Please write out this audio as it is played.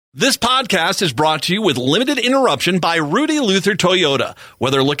This podcast is brought to you with limited interruption by Rudy Luther Toyota.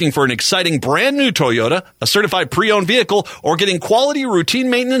 Whether looking for an exciting brand new Toyota, a certified pre-owned vehicle, or getting quality routine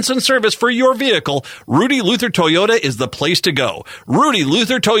maintenance and service for your vehicle, Rudy Luther Toyota is the place to go. Rudy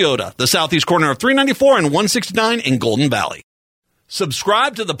Luther Toyota, the southeast corner of 394 and 169 in Golden Valley.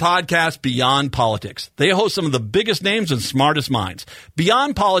 Subscribe to the podcast Beyond Politics. They host some of the biggest names and smartest minds.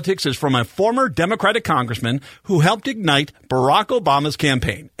 Beyond Politics is from a former Democratic congressman who helped ignite Barack Obama's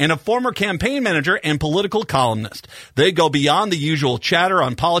campaign and a former campaign manager and political columnist. They go beyond the usual chatter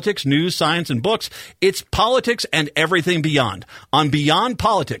on politics, news, science, and books. It's politics and everything beyond. On Beyond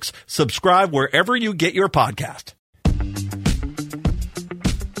Politics, subscribe wherever you get your podcast.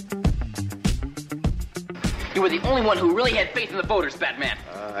 You were the only one who really had faith in the voters, Batman.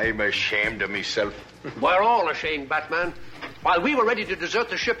 I'm ashamed of myself. We're all ashamed, Batman. While we were ready to desert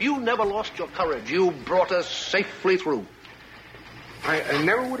the ship, you never lost your courage. You brought us safely through. I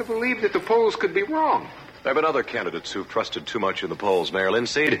never would have believed that the polls could be wrong. There have been other candidates who've trusted too much in the polls, Mayor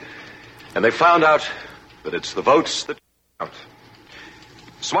Linseed, and they found out that it's the votes that count.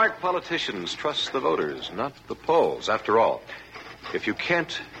 Smart politicians trust the voters, not the polls. After all, if you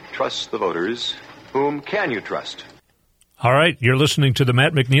can't trust the voters, whom can you trust? All right, you're listening to the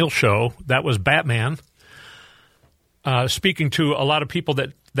Matt McNeil Show. That was Batman. Speaking to a lot of people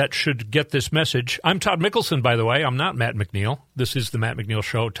that should get this message. I'm Todd Mikkelson, by the way. I'm not Matt McNeil. This is the Matt McNeil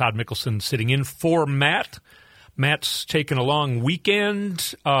Show. Todd Mikkelson sitting in for Matt. Matt's taken a long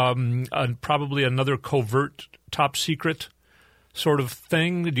weekend, probably another covert, top secret sort of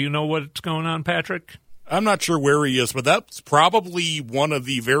thing. Do you know what's going on, Patrick? I'm not sure where he is, but that's probably one of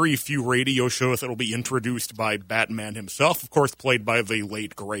the very few radio shows that will be introduced by Batman himself, of course, played by the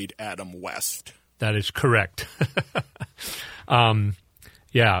late, great Adam West. That is correct.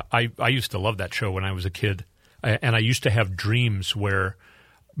 Yeah, I used to love that show when I was a kid, and I used to have dreams where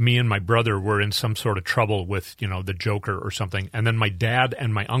me and my brother were in some sort of trouble with, the Joker or something, and then my dad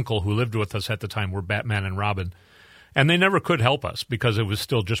and my uncle, who lived with us at the time, were Batman and Robin. And they never could help us because it was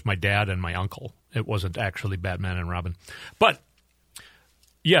still just my dad and my uncle. It wasn't actually Batman and Robin. But,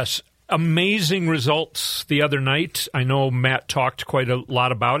 yes, amazing results the other night. I know Matt talked quite a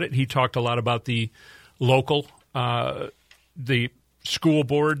lot about it. He talked a lot about the local, the school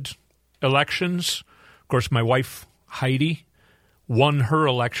board elections. Of course, my wife, Heidi, won her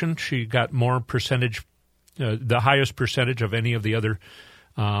election. She got more percentage, the highest percentage of any of the other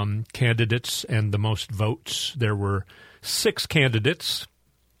candidates and the most votes. There were 6 candidates,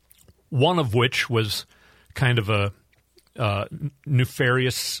 one of which was kind of a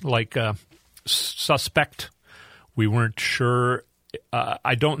nefarious, suspect. We weren't sure.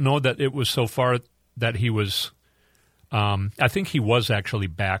 I don't know that it was so far that he was I think he was actually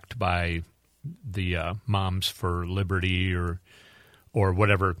backed by the Moms for Liberty or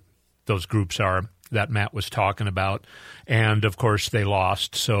whatever those groups are that Matt was talking about. And, of course, they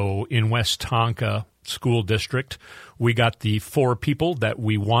lost. So in West Tonka School District, we got the 4 people that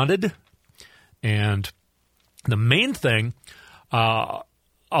we wanted. And the main thing,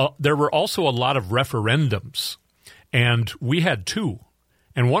 there were also a lot of referendums. And we had 2.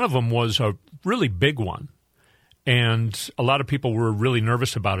 And one of them was a really big one. And a lot of people were really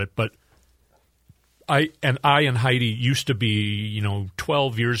nervous about it. But I and Heidi used to be,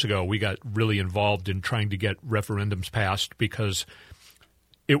 12 years ago, we got really involved in trying to get referendums passed because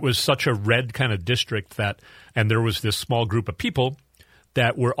it was such a red kind of district and there was this small group of people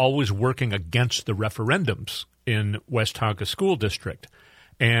that were always working against the referendums in West Tonka School District.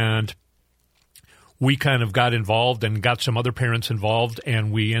 And we kind of got involved and got some other parents involved,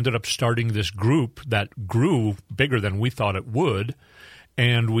 and we ended up starting this group that grew bigger than we thought it would.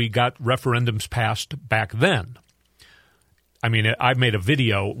 And we got referendums passed back then. I mean, I made a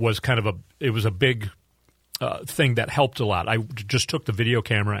video. It was a big thing that helped a lot. I just took the video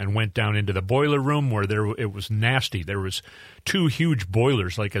camera and went down into the boiler room where it was nasty. There was 2 huge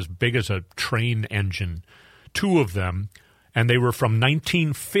boilers, like as big as a train engine, 2 of them, and they were from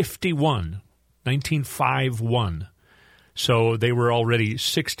 1951. So they were already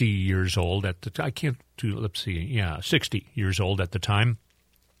 60 years old at the time. 60 years old at the time.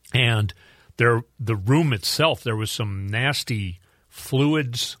 And the room itself, there was some nasty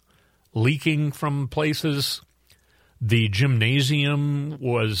fluids leaking from places. The gymnasium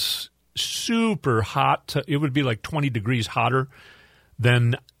was super hot. It would be like 20 degrees hotter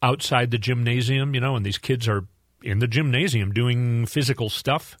than outside the gymnasium, and these kids are in the gymnasium doing physical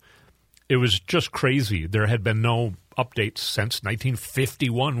stuff. It was just crazy. There had been no updates since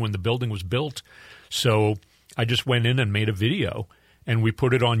 1951 when the building was built. So I just went in and made a video, and we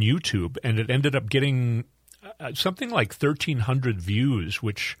put it on YouTube, and it ended up getting something like 1,300 views,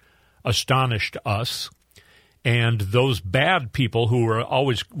 which astonished us. And those bad people who were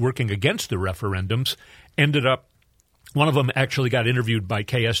always working against the referendums ended up, one of them actually got interviewed by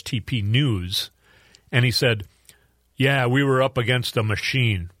KSTP News, and he said, yeah, we were up against a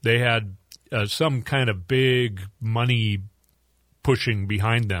machine. They had some kind of big money pushing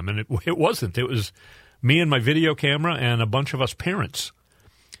behind them, and it wasn't. It was me and my video camera and a bunch of us parents.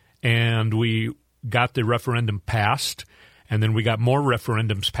 And we got the referendum passed, and then we got more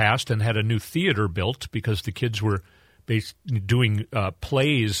referendums passed and had a new theater built because the kids were doing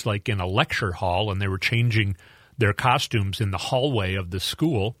plays like in a lecture hall, and they were changing their costumes in the hallway of the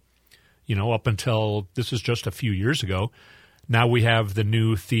school, up until this is just a few years ago. Now we have the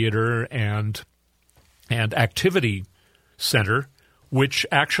new theater and activity center, which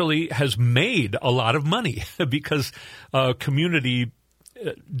actually has made a lot of money because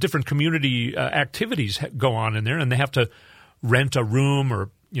different community activities go on in there, and they have to rent a room or,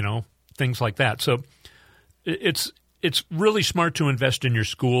 things like that. So it's really smart to invest in your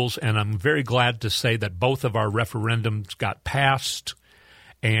schools, and I'm very glad to say that both of our referendums got passed,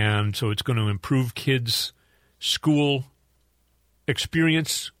 and so it's going to improve kids' school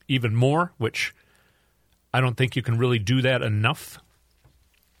experience even more, which I don't think you can really do that enough.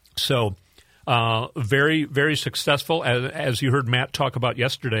 So very, very successful. As you heard Matt talk about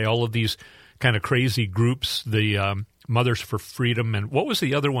yesterday, all of these kind of crazy groups, the Mothers for Freedom, and what was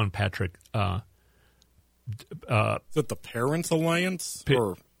the other one, Patrick? Is it the Parents Alliance?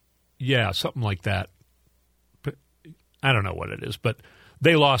 Yeah, something like that. But I don't know what it is, but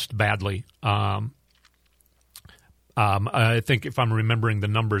they lost badly. I think if I'm remembering the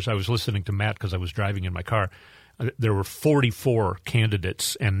numbers, I was listening to Matt because I was driving in my car. There were 44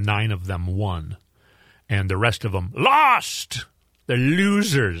 candidates, and 9 of them won. And the rest of them lost. They're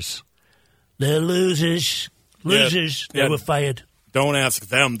losers. They're losers. Losers. Yeah, they were fired. Don't ask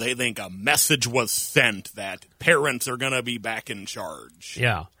them. They think a message was sent that parents are going to be back in charge.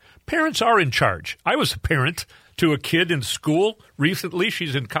 Yeah. Parents are in charge. I was a parent to a kid in school recently.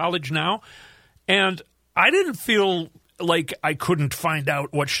 She's in college now. And I didn't feel like I couldn't find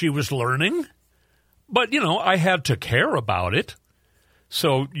out what she was learning. But, I had to care about it.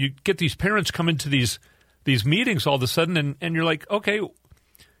 So you get these parents come into these meetings all of a sudden, and you're like, okay,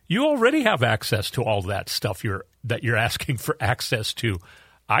 you already have access to all that stuff that you're asking for access to.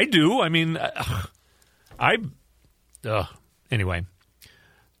 I do. I mean, anyway.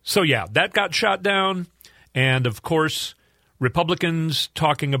 So, yeah, that got shot down. And, of course, Republicans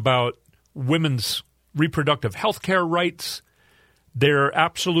talking about women's reproductive health care rights. They're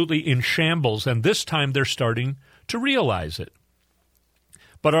absolutely in shambles, and this time they're starting to realize it.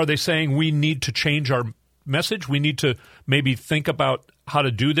 But are they saying we need to change our message? We need to maybe think about how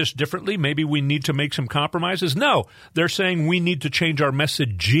to do this differently? Maybe we need to make some compromises? No, they're saying we need to change our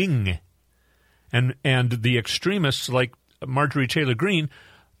messaging. And the extremists like Marjorie Taylor Greene,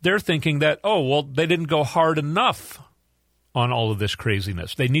 they're thinking that, they didn't go hard enough on all of this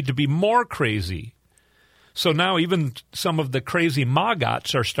craziness. They need to be more crazy. So now even some of the crazy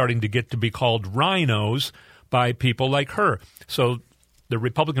maggots are starting to get to be called rhinos by people like her. So the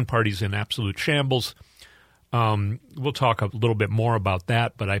Republican Party's in absolute shambles. We'll talk a little bit more about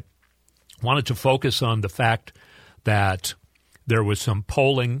that, but I wanted to focus on the fact that there was some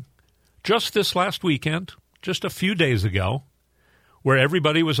polling just this last weekend, just a few days ago, where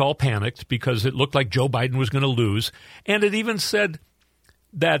everybody was all panicked because it looked like Joe Biden was going to lose. And it even said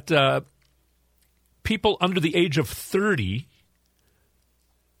that people under the age of 30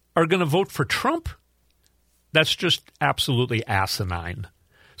 are going to vote for Trump. That's just absolutely asinine.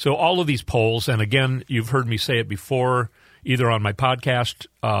 So all of these polls, and again, you've heard me say it before, either on my podcast,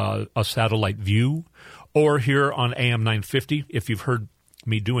 A Satellite View, or here on AM 950. If you've heard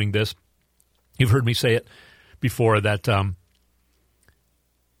me doing this, you've heard me say it before that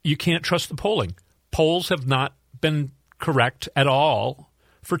you can't trust the polling. Polls have not been correct at all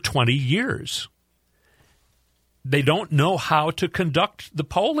for 20 years. They don't know how to conduct the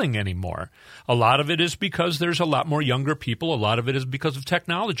polling anymore. A lot of it is because there's a lot more younger people. A lot of it is because of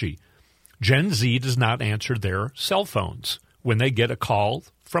technology. Gen Z does not answer their cell phones when they get a call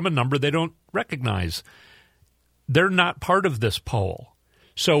from a number they don't recognize. They're not part of this poll.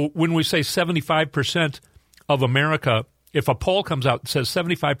 So when we say 75% of America, if a poll comes out that says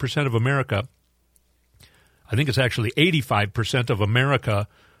 75% of America, I think it's actually 85% of America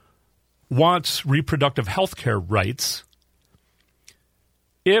wants reproductive health care rights.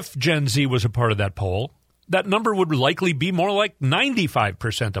 If Gen Z was a part of that poll, that number would likely be more like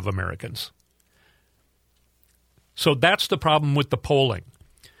 95% of Americans. So that's the problem with the polling.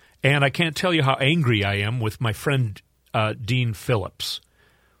 And I can't tell you how angry I am with my friend Dean Phillips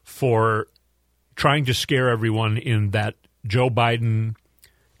for trying to scare everyone in that Joe Biden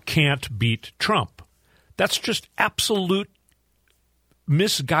can't beat Trump. That's just absolute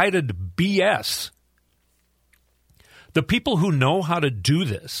misguided BS. The people who know how to do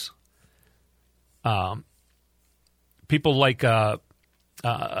this, people like I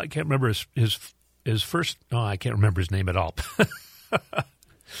can't remember his first. Oh, I can't remember his name at all.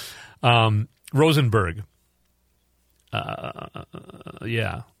 Rosenberg. I'll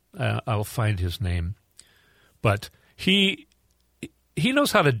find his name, but he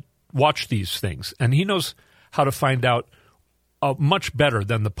knows how to watch these things, and he knows how to find out much better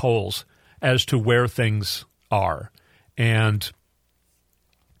than the polls as to where things are. And,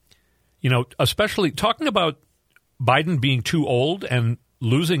 especially talking about Biden being too old and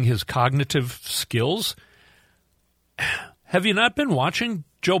losing his cognitive skills. Have you not been watching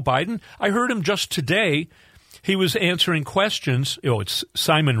Joe Biden? I heard him just today. He was answering questions. It's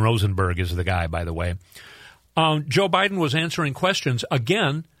Simon Rosenberg is the guy, by the way. Joe Biden was answering questions,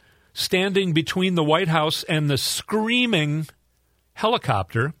 again, standing between the White House and the screaming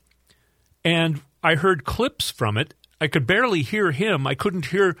helicopter. And I heard clips from it. I could barely hear him. I couldn't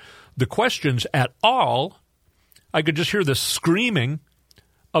hear the questions at all. I could just hear the screaming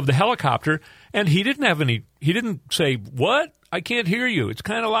of the helicopter. And he didn't say, "What? I can't hear you. It's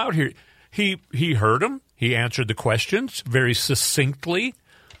kind of loud here." He heard him. He answered the questions very succinctly.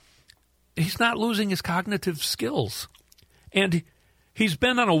 He's not losing his cognitive skills. And he's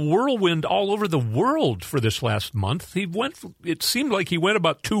been on a whirlwind all over the world for this last month. It seemed like he went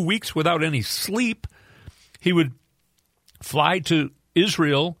about 2 weeks without any sleep. He would fly to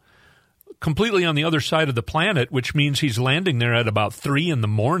Israel completely on the other side of the planet, which means he's landing there at about 3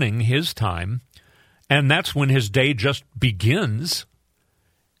 a.m. his time. And that's when his day just begins.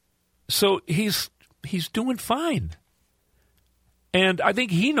 So he's doing fine. And I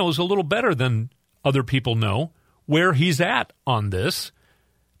think he knows a little better than other people know where he's at on this.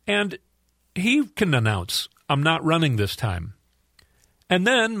 And he can announce, "I'm not running this time." And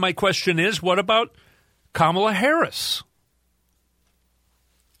then my question is, what about Kamala Harris?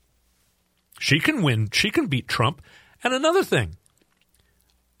 She can win. She can beat Trump. And another thing,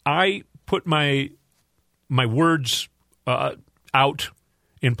 I put my words out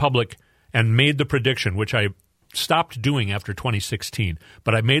in public and made the prediction, which I stopped doing after 2016,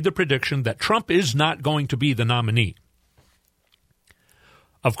 but I made the prediction that Trump is not going to be the nominee.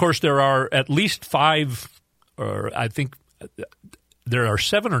 Of course, there are at least 5, or I think there are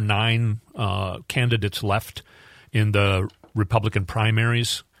 7 or 9 candidates left in the Republican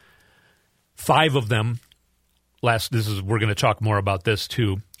primaries. 5 of them, we're going to talk more about this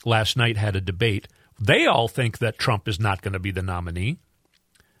too, last night had a debate. They all think that Trump is not going to be the nominee.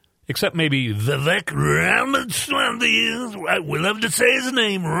 Except maybe Vivek Ramaswamy. We love to say his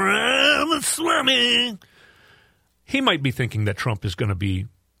name, Ramaswamy. He might be thinking that Trump is going to be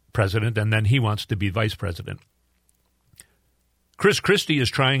president, and then he wants to be vice president. Chris Christie is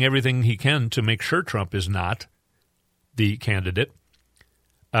trying everything he can to make sure Trump is not the candidate.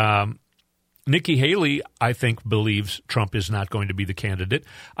 Nikki Haley, I think, believes Trump is not going to be the candidate.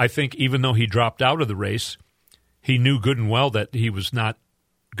 I think even though he dropped out of the race, he knew good and well that he was not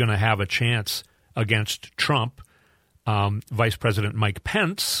going to have a chance against Trump. Vice President Mike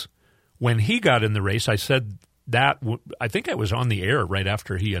Pence, when he got in the race, I said that, I think I was on the air right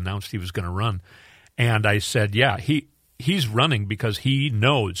after he announced he was going to run. And I said, yeah, he's running because he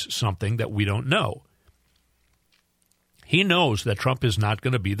knows something that we don't know. He knows that Trump is not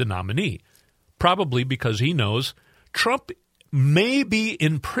going to be the nominee, probably because he knows Trump may be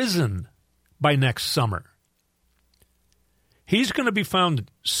in prison by next summer. He's going to be found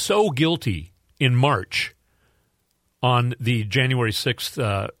so guilty in March on the January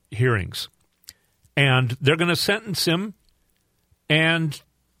 6th hearings. And they're going to sentence him. And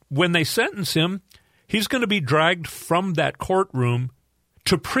when they sentence him, he's going to be dragged from that courtroom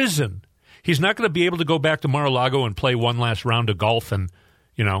to prison. He's not going to be able to go back to Mar-a-Lago and play one last round of golf and,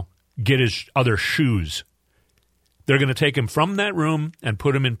 get his other shoes. They're going to take him from that room and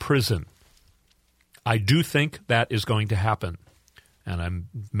put him in prison. I do think that is going to happen. And I'm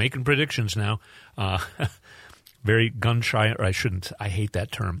making predictions now. Very gun-shy, or I hate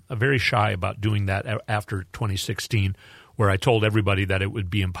that term. Very shy about doing that after 2016, where I told everybody that it would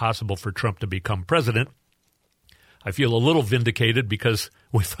be impossible for Trump to become president. I feel a little vindicated because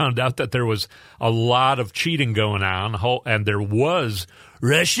we found out that there was a lot of cheating going on, and there was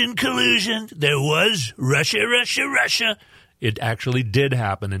Russian collusion. There was Russia. It actually did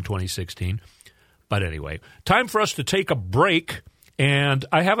happen in 2016. But anyway, time for us to take a break. And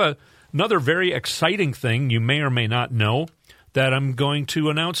I have another very exciting thing you may or may not know that I'm going to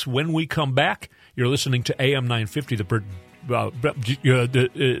announce when we come back. You're listening to AM 950, the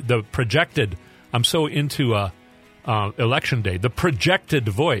projected. I'm so into Election Day. The projected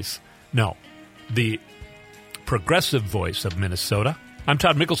voice. No, the progressive voice of Minnesota. I'm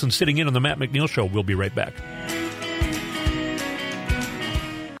Todd Mikkelson, sitting in on the Matt McNeil Show. We'll be right back.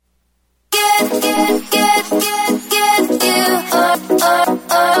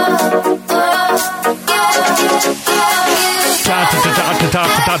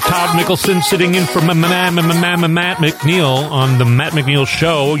 Todd Mikkelson sitting in for Matt McNeil on the Matt McNeil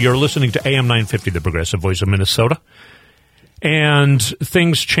Show. You're listening to AM 950, the progressive voice of Minnesota. And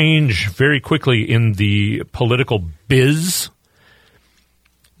things change very quickly in the political biz.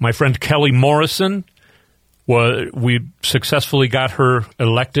 My friend Kelly Morrison, we successfully got her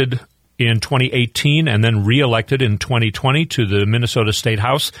elected in 2018 and then reelected in 2020 to the Minnesota State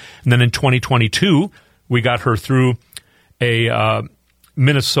House. And then in 2022, we got her through a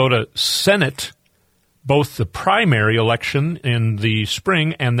Minnesota Senate, both the primary election in the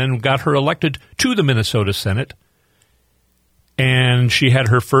spring, and then got her elected to the Minnesota Senate. And she had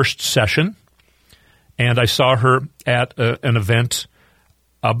her first session, and I saw her at an event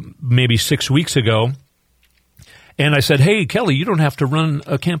maybe 6 weeks ago, and I said, "Hey, Kelly, you don't have to run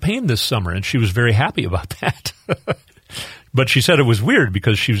a campaign this summer," and she was very happy about that. But she said it was weird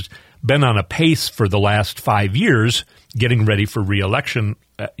because she's been on a pace for the last 5 years getting ready for re-election,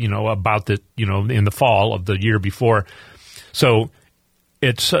 in the fall of the year before. So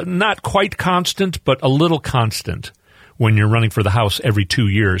it's not quite constant, but a little constant when you're running for the House every 2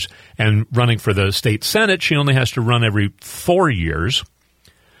 years. And running for the state Senate, she only has to run every 4 years.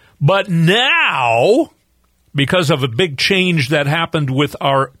 But now, because of a big change that happened with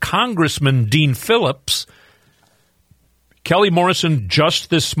our Congressman Dean Phillips, Kelly Morrison just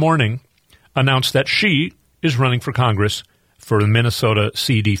this morning announced that she is running for Congress for the Minnesota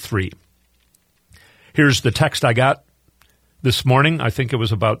CD3. Here's the text I got this morning. I think it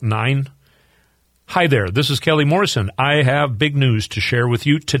was about 9. Hi there, this is Kelly Morrison. I have big news to share with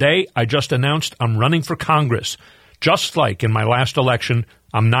you. Today, I just announced I'm running for Congress. Just like in my last election,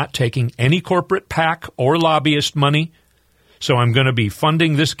 I'm not taking any corporate PAC or lobbyist money, so I'm going to be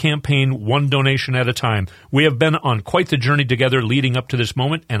funding this campaign one donation at a time. We have been on quite the journey together leading up to this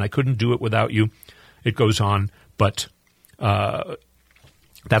moment, and I couldn't do it without you. It goes on, but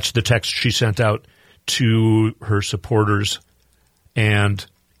that's the text she sent out to her supporters, and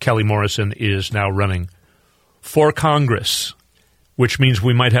Kelly Morrison is now running for Congress, which means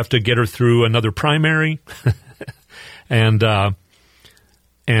we might have to get her through another primary. And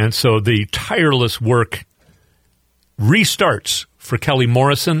so the tireless work restarts for Kelly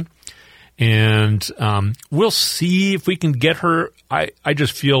Morrison, and we'll see if we can get her. I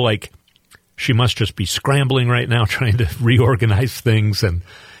just feel like she must just be scrambling right now, trying to reorganize things, and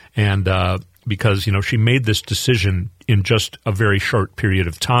because she made this decision in just a very short period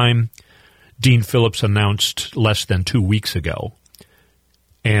of time. Dean Phillips announced less than 2 weeks ago,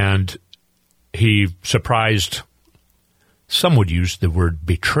 and he surprised. Some would use the word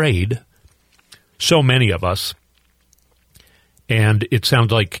betrayed so many of us, and it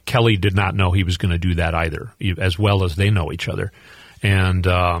sounds like Kelly did not know he was going to do that either, as well as they know each other. And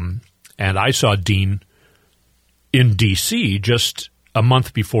I saw Dean in D.C. just a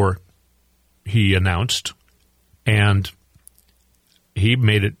month before he announced, and he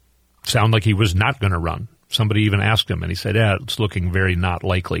made it sound like he was not going to run. Somebody even asked him, and he said, "Yeah, it's looking very not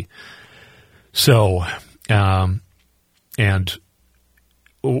likely." So, and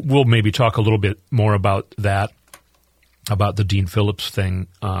we'll maybe talk a little bit more about that, about the Dean Phillips thing.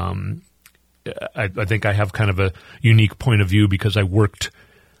 I think I have kind of a unique point of view because I worked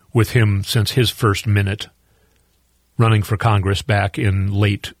with him since his first minute running for Congress back in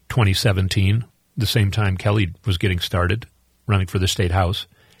late 2017, the same time Kelly was getting started running for the state house.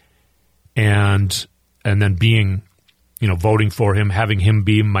 And then being, voting for him, having him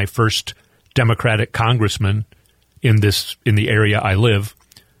be my first Democratic congressman in the area I live,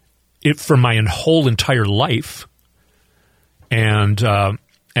 for my whole entire life. And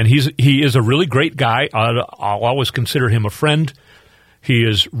he is a really great guy. I'll always consider him a friend. He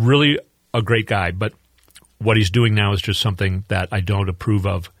is really a great guy, but what he's doing now is just something that I don't approve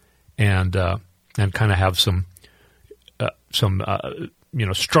of, and kind of have some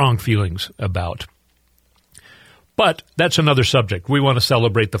strong feelings about. But that's another subject. We want to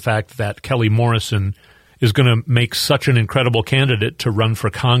celebrate the fact that Kelly Morrison is going to make such an incredible candidate to run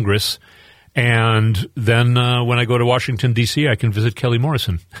for Congress. And then when I go to Washington, D.C., I can visit Kelly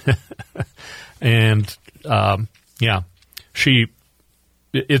Morrison. And, she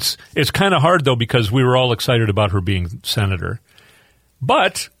it's kind of hard, though, because we were all excited about her being senator.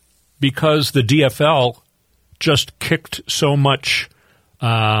 But because the DFL just kicked so much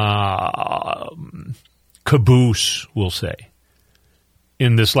caboose, we'll say,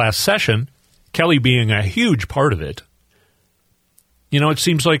 in this last session, Kelly being a huge part of it, it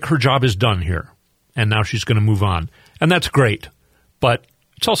seems like her job is done here, and now she's going to move on. And that's great, but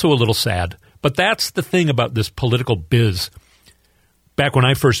it's also a little sad. But that's the thing about this political biz. Back when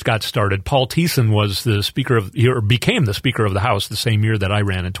I first got started, Paul Thiessen was the became the Speaker of the House the same year that I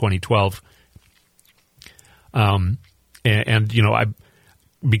ran in 2012. And I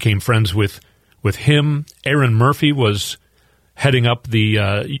became friends with him. Erin Murphy was heading up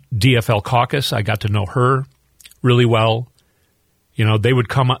the DFL caucus. I got to know her really well. They would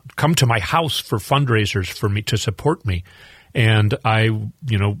come to my house for fundraisers for me to support me, and they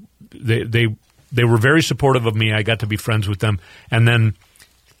were very supportive of me. I got to be friends with them, and then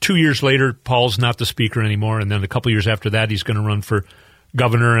 2 years later, Paul's not the speaker anymore, and then a couple years after that, he's going to run for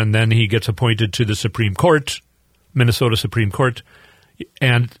governor, and then he gets appointed to the Supreme Court, Minnesota Supreme Court,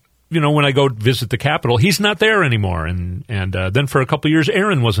 and when I go visit the Capitol, he's not there anymore, and then for a couple years,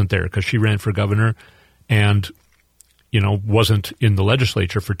 Erin wasn't there because she ran for governor, and wasn't in the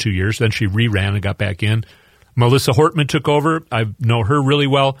legislature for 2 years. Then she re-ran and got back in. Melissa Hortman took over. I know her really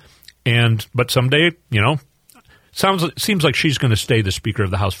well. But someday, seems like she's going to stay the Speaker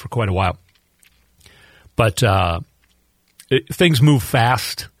of the House for quite a while. But things move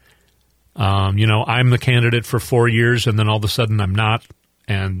fast. I'm the candidate for 4 years, and then all of a sudden I'm not.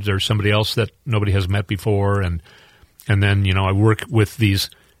 And there's somebody else that nobody has met before. And then, I work with these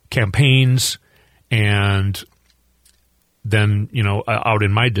campaigns, and then, out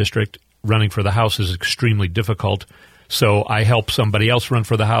in my district, running for the House is extremely difficult. So I help somebody else run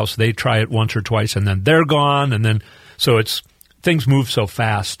for the House. They try it once or twice, and then they're gone. And then, so things move so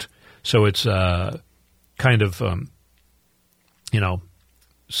fast. So it's kind of,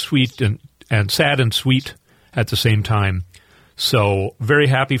 sweet and sad and sweet at the same time. So very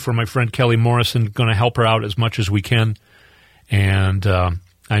happy for my friend Kelly Morrison. Going to help her out as much as we can. And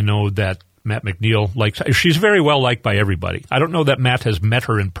I know that Matt McNeil she's very well liked by everybody. I don't know that Matt has met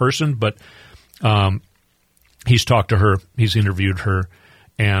her in person, but he's talked to her, he's interviewed her,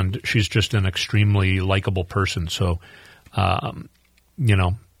 and she's just an extremely likable person. So,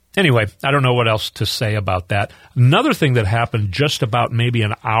 anyway, I don't know what else to say about that. Another thing that happened just about maybe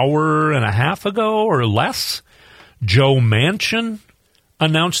an hour and a half ago or less, Joe Manchin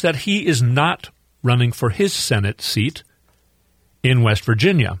announced that he is not running for his Senate seat in West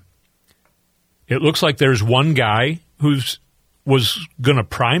Virginia. It looks like there's one guy was going to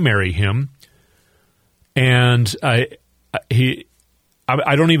primary him, and I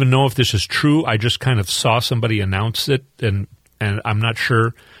don't even know if this is true. I just kind of saw somebody announce it, and I'm not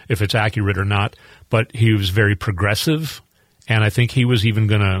sure if it's accurate or not, but he was very progressive, and I think he was even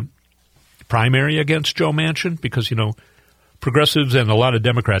going to primary against Joe Manchin because, progressives and a lot of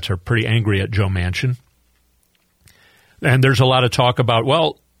Democrats are pretty angry at Joe Manchin. And there's a lot of talk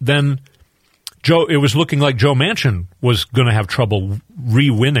about, then it was looking like Joe Manchin was going to have trouble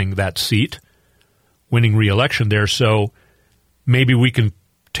re-winning that seat, winning re-election there. So maybe we can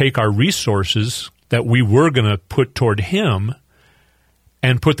take our resources that we were going to put toward him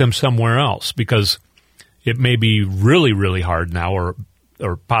and put them somewhere else, because it may be really, really hard now or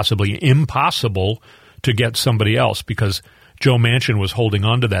possibly impossible to get somebody else, because Joe Manchin was holding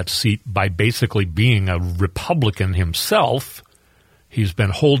on to that seat by basically being a Republican himself. He's been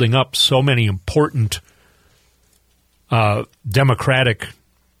holding up so many important Democratic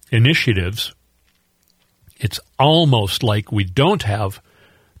initiatives. It's almost like we don't have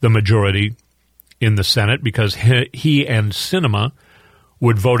the majority in the Senate because he and Sinema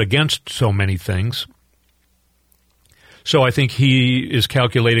would vote against so many things. So I think he is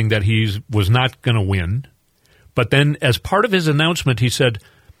calculating that he was not going to win. But then as part of his announcement, he said,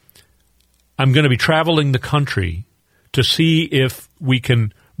 I'm going to be traveling the country to see if we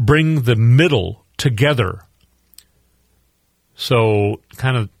can bring the middle together. So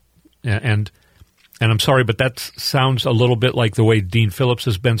kind of, and I'm sorry, but that sounds a little bit like the way Dean Phillips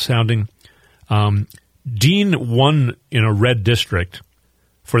has been sounding. Dean won in a red district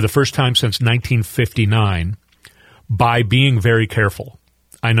for the first time since 1959 by being very careful.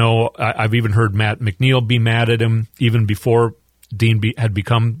 I know I've even heard Matt McNeil be mad at him even before Dean had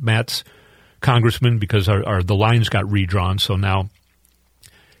become Matt's congressman, because the lines got redrawn. So now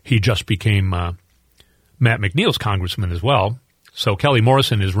he just became Matt McNeil's congressman as well. So Kelly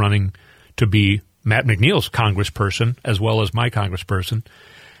Morrison is running to be Matt McNeil's congressperson as well as my congressperson.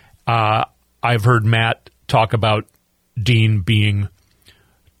 I've heard Matt talk about Dean being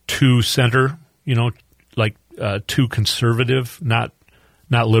too center, like too conservative, not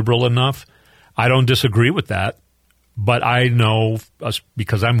liberal enough. I don't disagree with that, but I know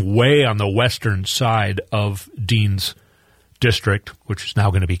because I'm way on the western side of Dean's district, which is now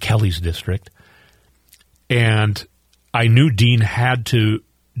going to be Kelly's district, and I knew Dean had to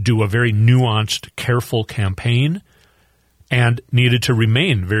do a very nuanced, careful campaign and needed to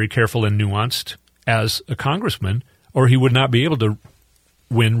remain very careful and nuanced as a congressman, or he would not be able to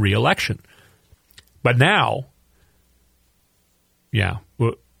win re-election. But now,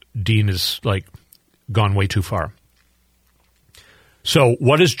 Dean is gone way too far. So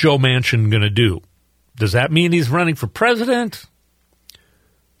what is Joe Manchin going to do? Does that mean he's running for president?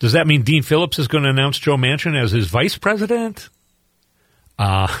 Does that mean Dean Phillips is going to announce Joe Manchin as his vice president?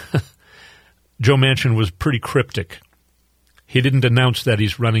 Joe Manchin was pretty cryptic. He didn't announce that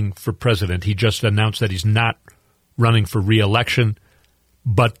he's running for president. He just announced that he's not running for re-election,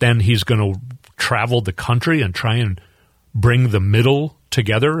 but then he's going to travel the country and try and bring the middle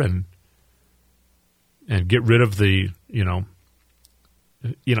together and get rid of the,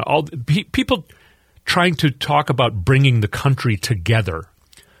 all people trying to talk about bringing the country together.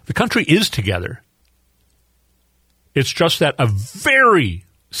 The country is together. It's just that a very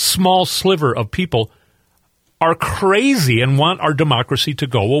small sliver of people are crazy and want our democracy to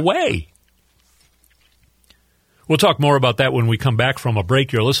go away. We'll talk more about that when we come back from a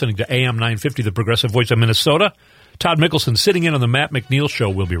break. You're listening to AM 950, the Progressive Voice of Minnesota. Todd Mikkelson sitting in on the Matt McNeil Show.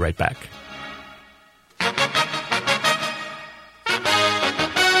 We'll be right back.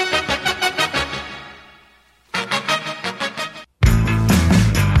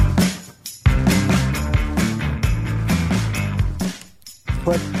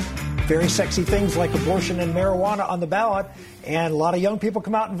 Put very sexy things like abortion and marijuana on the ballot, and a lot of young people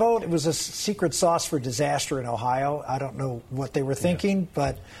come out and vote. It was a secret sauce for disaster in Ohio. I don't know what they were thinking,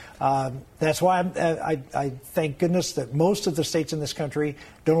 but that's why I thank goodness that most of the states in this country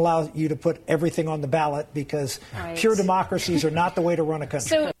don't allow you to put everything on the ballot, because pure democracies are not the way to run a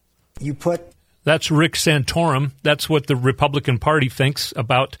country. That's Rick Santorum. That's what the Republican Party thinks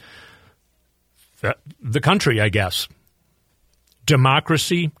about the country, I guess.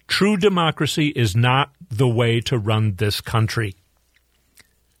 Democracy, true democracy, is not the way to run this country.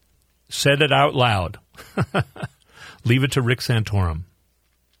 Said it out loud. Leave it to Rick Santorum.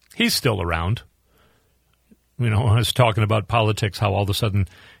 He's still around. I was talking about politics, how all of a sudden,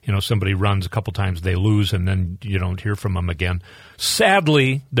 somebody runs a couple times, they lose, and then you don't hear from them again.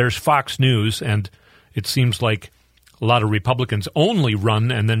 Sadly, there's Fox News, and it seems like a lot of Republicans only run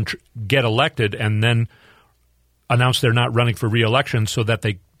and then get elected and then announce they're not running for re-election so that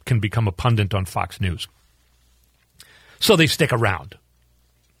they can become a pundit on Fox News. So they stick around.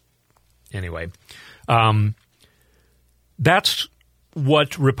 Anyway, that's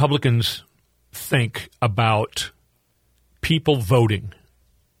what Republicans think about people voting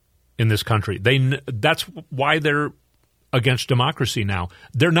in this country. That's why they're against democracy now.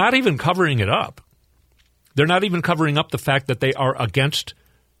 They're not even covering it up. They're not even covering up the fact that they are against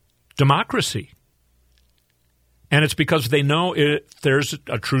democracy. And it's because they know if there's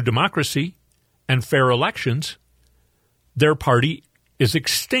a true democracy and fair elections, their party is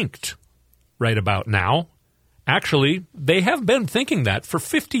extinct right about now. Actually, they have been thinking that for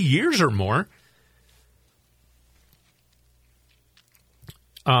 50 years or more.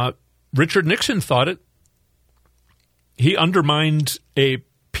 Richard Nixon thought it. He undermined a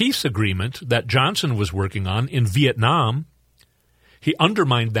peace agreement that Johnson was working on in Vietnam. He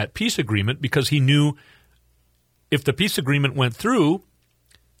undermined that peace agreement because he knew if the peace agreement went through,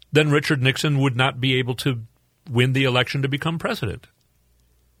 then Richard Nixon would not be able to win the election to become president.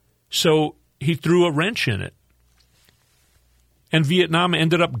 So he threw a wrench in it. And Vietnam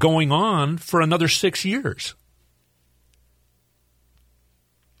ended up going on for another 6 years.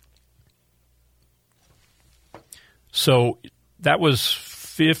 So that was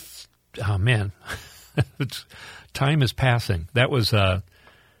oh man, time is passing. That was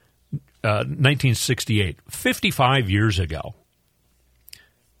 1968, 55 years ago.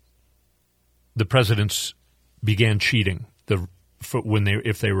 The presidents began cheating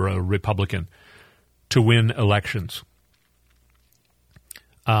if they were a Republican to win elections.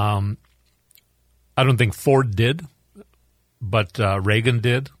 I don't think Ford did, but Reagan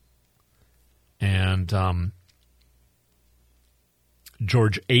did, and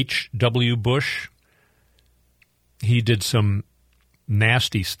George H.W. Bush, he did some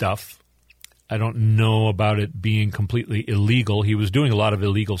nasty stuff. I don't know about it being completely illegal. He was doing a lot of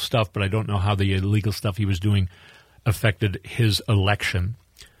illegal stuff, but I don't know how the illegal stuff he was doing affected his election.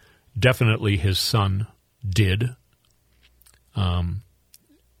 Definitely his son did.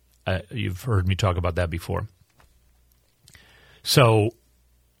 You've heard me talk about that before. So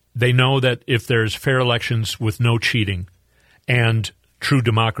they know that if there's fair elections with no cheating and true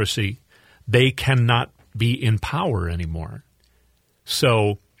democracy, they cannot be in power anymore.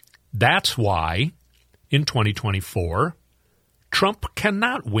 So that's why in 2024, Trump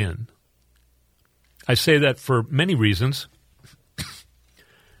cannot win. I say that for many reasons.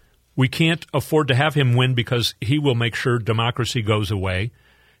 We can't afford to have him win because he will make sure democracy goes away.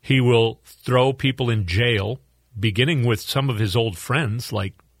 He will throw people in jail, beginning with some of his old friends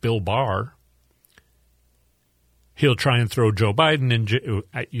like Bill Barr. He'll try and throw Joe Biden in jail.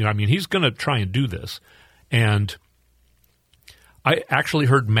 He's going to try and do this. And I actually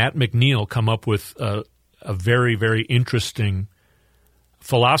heard Matt McNeil come up with a very, very interesting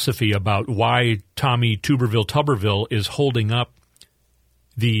philosophy about why Tommy Tuberville is holding up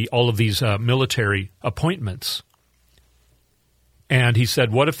all of these military appointments. And he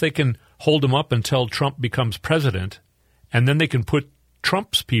said, what if they can hold him up until Trump becomes president, and then they can put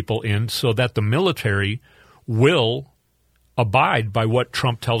Trump's people in so that the military will abide by what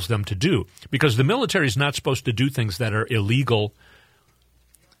Trump tells them to do? Because the military is not supposed to do things that are illegal,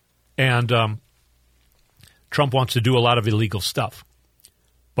 and Trump wants to do a lot of illegal stuff.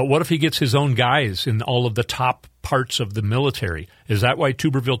 But what if he gets his own guys in all of the top parts of the military? Is that why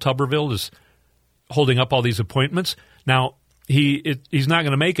Tuberville is holding up all these appointments? Now, he's not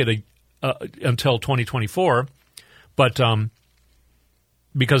going to make it until 2024, but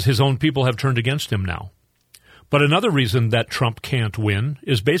because his own people have turned against him now. But another reason that Trump can't win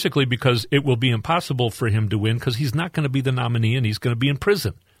is basically because it will be impossible for him to win because he's not going to be the nominee and he's going to be in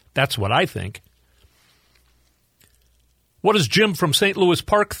prison. That's what I think. What does Jim from St. Louis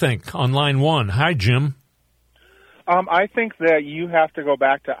Park think on line one? Hi, Jim. I think that you have to go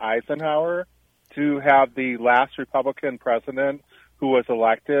back to Eisenhower to have the last Republican president who was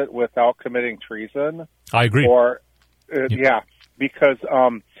elected without committing treason. I agree. Because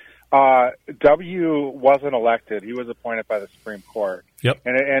W wasn't elected. He was appointed by the Supreme Court. Yep.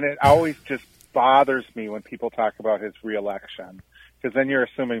 And it always just bothers me when people talk about his reelection, because then you're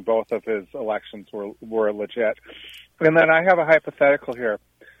assuming both of his elections were legit. And then I have a hypothetical here.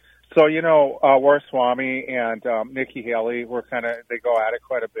 So, Waraswamy and Nikki Haley they go at it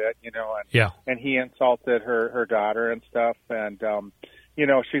quite a bit, and he insulted her daughter and stuff. And,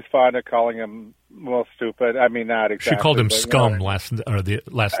 she's fond of calling him, stupid. I mean, not exactly. She called him scum last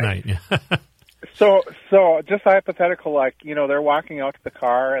night. Yeah. So just hypothetical, they're walking out to the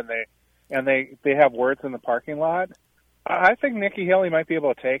car and they have words in the parking lot. I think Nikki Haley might be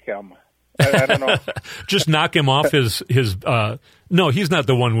able to take him. I don't know. Just knock him off his. No, he's not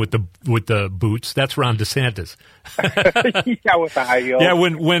the one with the boots. That's Ron DeSantis. Yeah, with the high heels. Yeah,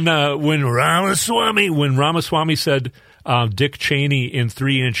 when Ramaswamy said Dick Cheney in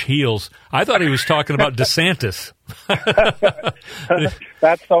 3-inch heels, I thought he was talking about DeSantis.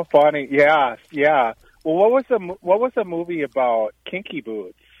 That's so funny. Yeah. Well, what was the movie about kinky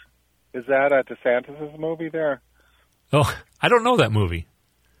boots? Is that a DeSantis' movie there? Oh, I don't know that movie.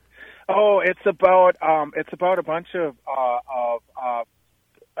 Oh, it's about a bunch of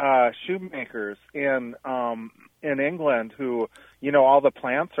shoemakers in England who, all the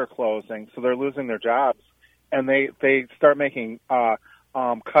plants are closing, so they're losing their jobs, and they start making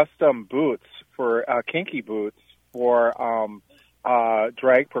custom boots for kinky boots for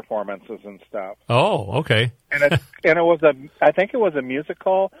drag performances and stuff. Oh, okay. And I think it was a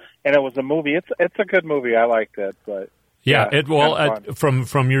musical, and it was a movie. It's a good movie. I liked it, but. Yeah,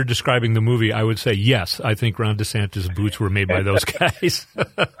 from your describing the movie, I would say yes. I think Ron DeSantis' boots were made by those guys.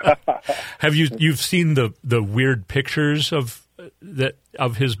 Have you've seen the weird pictures of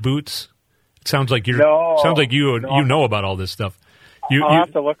his boots? It sounds like you know about all this stuff. I'll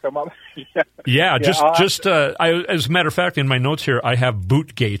have to look them up. As a matter of fact, in my notes here, I have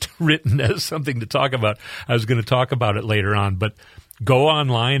Bootgate written as something to talk about. I was going to talk about it later on, but. Go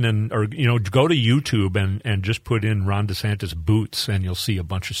online go to YouTube and just put in Ron DeSantis boots and you'll see a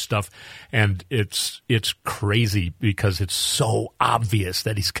bunch of stuff. And it's crazy because it's so obvious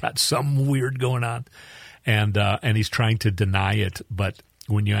that he's got something weird going on, and he's trying to deny it. But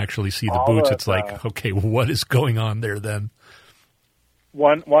when you actually see the boots, it's like, okay, what is going on there then?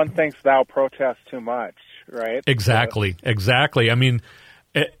 One thinks thou protest too much, right? Exactly. I mean,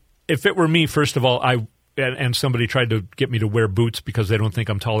 if it were me, first of all, and somebody tried to get me to wear boots because they don't think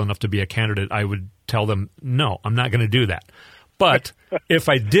I'm tall enough to be a candidate, I would tell them, no, I'm not going to do that. But if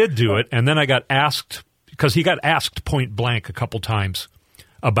I did do it, and then I got asked, because he got asked point blank a couple times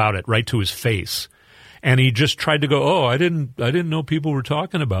about it, right to his face, and he just tried to go, I didn't know people were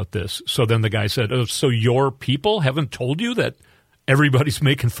talking about this. So then the guy said, so your people haven't told you that everybody's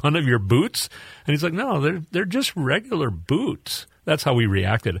making fun of your boots? And he's like, no, they're just regular boots. That's how we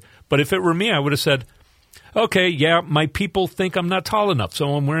reacted. But if it were me, I would have said, okay, yeah, my people think I'm not tall enough,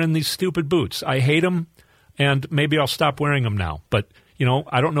 so I'm wearing these stupid boots. I hate them, and maybe I'll stop wearing them now. But,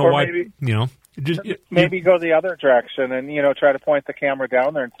 I don't know why, maybe go the other direction and, try to point the camera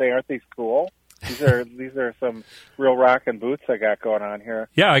down there and say, aren't these cool? These are some real rockin' boots I got going on here.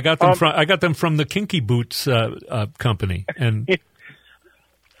 Yeah, I got them from the Kinky Boots company. And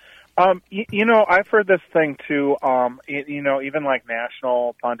I've heard this thing too. Even like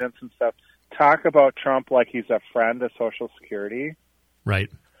national pundits and stuff talk about Trump like he's a friend of Social Security. Right.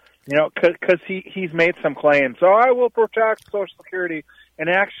 Because he's made some claims. Oh, I will protect Social Security. And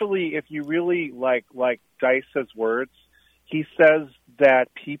actually, if you really like dice his words, he says that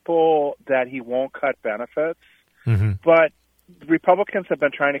that he won't cut benefits. Mm-hmm. But Republicans have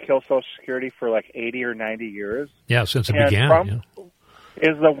been trying to kill Social Security for like 80 or 90 years. Yeah, since it began. Trump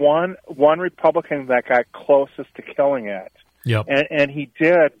is the one Republican that got closest to killing it. Yep. And he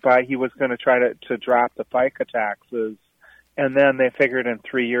did he was going to try to drop the FICA taxes. And then they figured in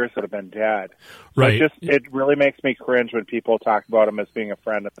 3 years it would have been dead. So right. It really makes me cringe when people talk about him as being a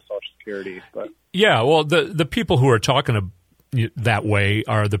friend of the Social Security. But yeah, well, the people who are talking that way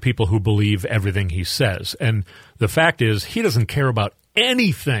are the people who believe everything he says. And the fact is, he doesn't care about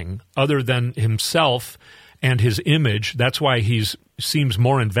anything other than himself and his image. That's why he seems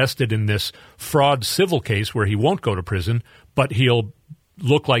more invested in this fraud civil case where he won't go to prison, but he'll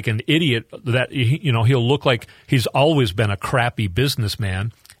look like an idiot, that he'll look like he's always been a crappy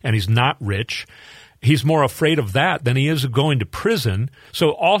businessman and he's not rich. He's more afraid of that than he is of going to prison.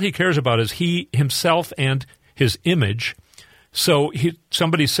 So all he cares about is himself and his image. So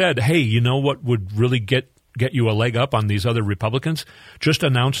somebody said, hey, you know what would really get you a leg up on these other Republicans? Just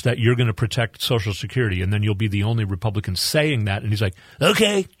announce that you're going to protect Social Security, and then you'll be the only Republican saying that. And he's like,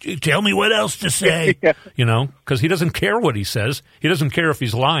 okay, tell me what else to say, because he doesn't care what he says. He doesn't care if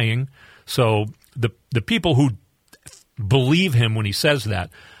he's lying. So the people who believe him when he says that,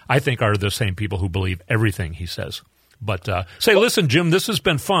 I think, are the same people who believe everything he says. But listen, Jim, this has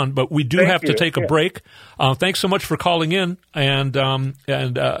been fun, but we do have to take a break. Thanks so much for calling in and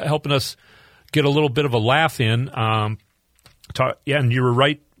helping us get a little bit of a laugh in. And you were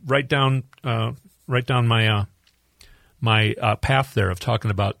right down my path there of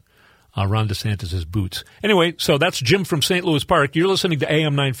talking about Ron DeSantis' boots. Anyway, so that's Jim from St. Louis Park. You're listening to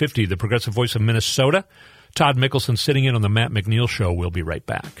AM 950, the progressive voice of Minnesota. Todd Mikkelson sitting in on the Matt McNeil Show. We'll be right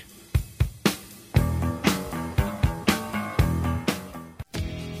back.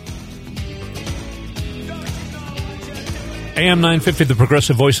 AM 950, the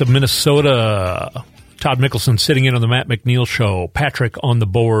progressive voice of Minnesota. Todd Mikkelson sitting in on the Matt McNeil Show. Patrick on the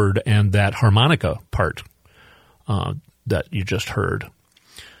board, and that harmonica part that you just heard.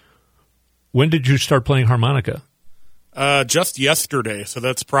 When did you start playing harmonica? Just yesterday, so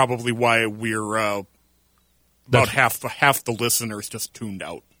that's probably why we're about half the listeners just tuned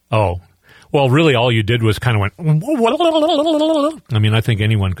out. Oh. Well, really all you did was kind of went... I mean, I think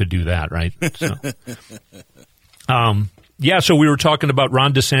anyone could do that, right? So. Yeah, so we were talking about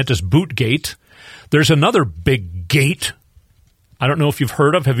Ron DeSantis Bootgate. There's another big gate. I don't know if you've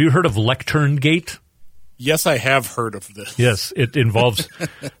heard of. Have you heard of Lectern Gate? Yes, I have heard of this. Yes, it involves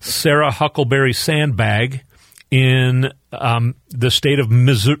Sarah Huckleberry Sandbag in the state of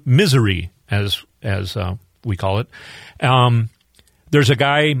Missouri, as we call it. There's a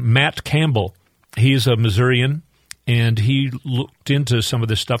guy, Matt Campbell. He's a Missourian, and he looked into some of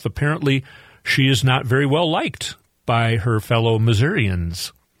this stuff. Apparently, she is not very well liked by her fellow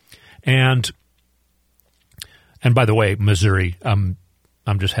Missourians. And by the way, Missouri, I'm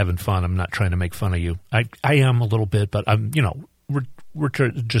just having fun. I'm not trying to make fun of you. I am a little bit, but we're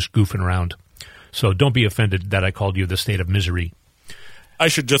just goofing around. So don't be offended that I called you the state of misery. I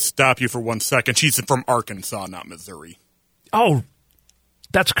should just stop you for 1 second. She's from Arkansas, not Missouri. Oh,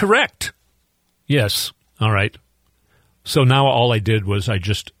 that's correct. Yes. All right. So now all I did was I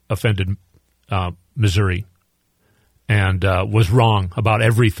just offended Missouri. And was wrong about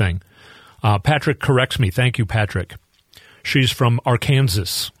everything. Patrick corrects me. Thank you, Patrick. She's from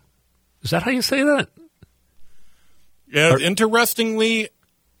Arkansas. Is that how you say that? Yeah, interestingly,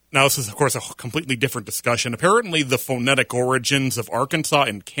 now this is, of course, a completely different discussion. Apparently, the phonetic origins of Arkansas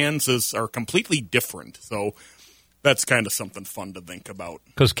and Kansas are completely different. So that's kind of something fun to think about.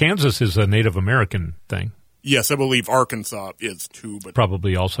 Because Kansas is a Native American thing. Yes, I believe Arkansas is too, but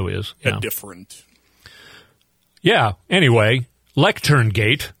probably also is. Yeah. Different. Yeah, anyway, Lectern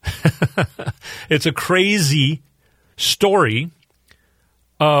Gate. It's a crazy story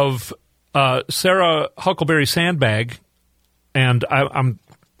of Sarah Huckleberry Sandbag and I'm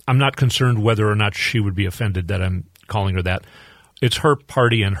not concerned whether or not she would be offended that I'm calling her that. It's her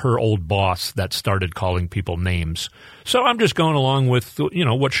party and her old boss that started calling people names. So I'm just going along with,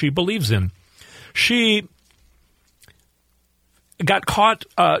 what she believes in. She got caught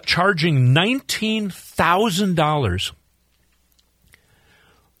charging $19,000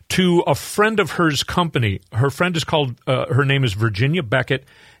 to a friend of hers company. Her friend is called, her name is Virginia Beckett,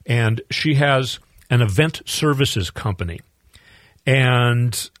 and she has an event services company.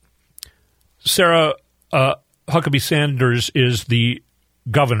 And Sarah Huckabee Sanders is the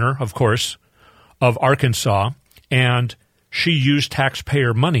governor, of course, of Arkansas, and she used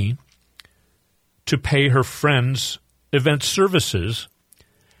taxpayer money to pay her friend's event services.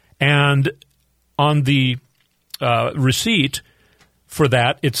 And on the receipt for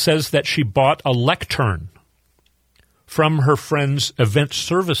that, it says that she bought a lectern from her friend's event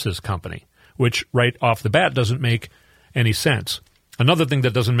services company, which right off the bat doesn't make any sense. Another thing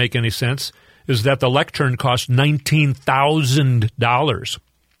that doesn't make any sense is that the lectern cost $19,000.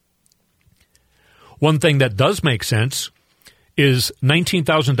 One thing that does make sense is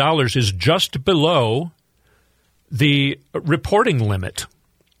 $19,000 is just below the reporting limit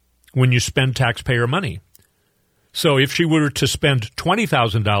when you spend taxpayer money. So if she were to spend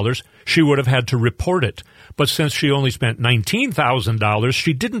 $20,000, she would have had to report it. But since she only spent $19,000,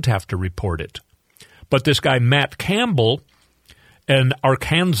 she didn't have to report it. But this guy, Matt Campbell, an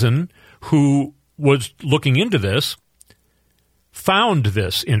Arkansan who was looking into this, found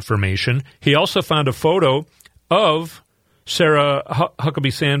this information. He also found a photo of Sarah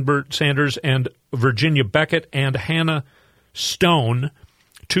Huckabee Sanders and Virginia Beckett and Hannah Stone,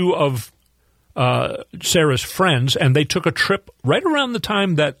 two of Sarah's friends, and they took a trip right around the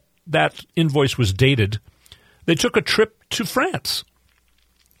time that that invoice was dated. They took a trip to France,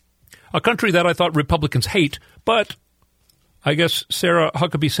 a country that I thought Republicans hate, but I guess Sarah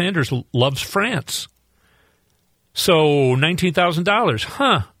Huckabee Sanders loves France. So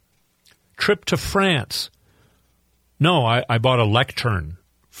 $19,000, trip to France. No, I bought a lectern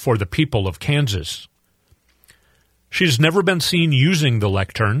for the people of Kansas. She's never been seen using the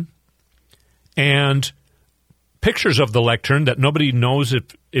lectern, and pictures of the lectern that nobody knows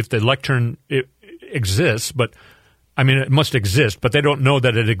if the lectern exists, but I mean, it must exist, but they don't know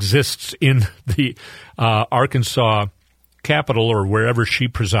that it exists in the Arkansas capital or wherever she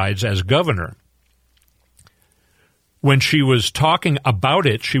presides as governor. When she was talking about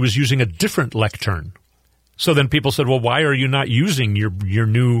it, she was using a different lectern. So then people said, well, why are you not using your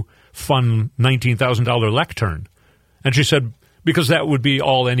new fun $19,000 lectern? And she said, because that would be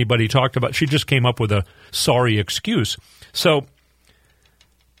all anybody talked about. She just came up with a sorry excuse. So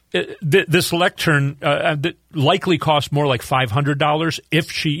this lectern likely cost more like $500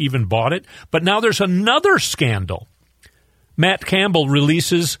 if she even bought it. But now there's another scandal. Matt Campbell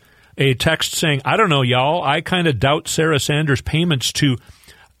releases a text saying, I don't know, y'all, I kind of doubt Sarah Sanders' payments to,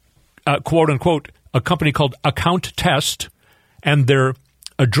 quote-unquote, a company called Account Test, and their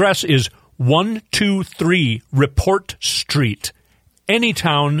address is 123 Report Street,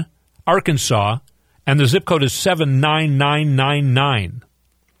 Anytown, Arkansas, and the zip code is 79999.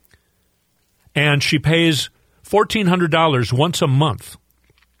 And she pays $1,400 once a month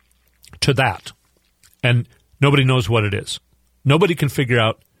to that. And nobody knows what it is. Nobody can figure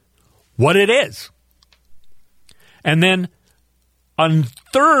out what it is. And then a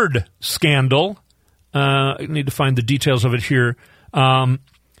third scandal, I need to find the details of it here.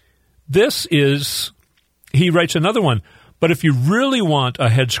 This is, he writes another one, but if you really want a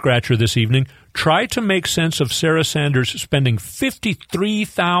head-scratcher this evening, try to make sense of Sarah Sanders spending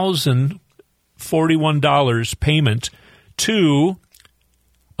 $53,041 payment to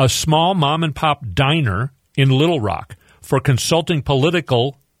a small mom-and-pop diner in Little Rock for consulting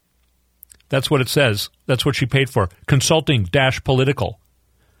political. That's what it says. That's what she paid for, consulting-political.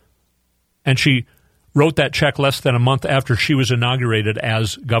 And she wrote that check less than a month after she was inaugurated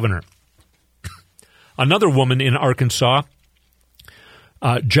as governor. Another woman in Arkansas,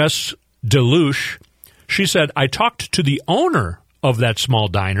 Jess DeLuche, she said, I talked to the owner of that small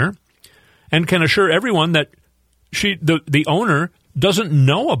diner and can assure everyone that the owner doesn't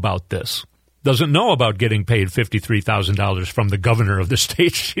know about this, doesn't know about getting paid $53,000 from the governor of the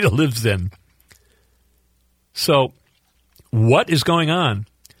state she lives in. So what is going on?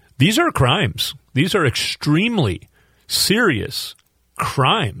 These are crimes. These are extremely serious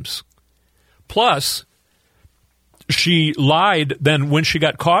crimes. Plus, she lied. Then when she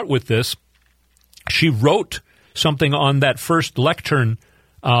got caught with this, she wrote something on that first lectern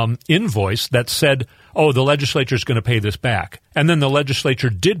invoice that said, oh, the legislature is going to pay this back. And then the legislature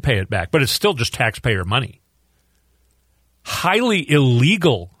did pay it back, but it's still just taxpayer money. highly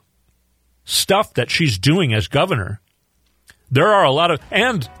illegal stuff that she's doing as governor, there are a lot of,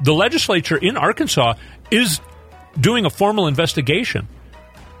 and the legislature in Arkansas is doing a formal investigation.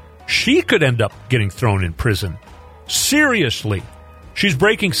 She could end up getting thrown in prison. Seriously. She's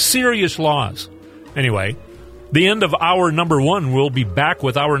breaking serious laws. Anyway, the end of hour number 1. We'll be back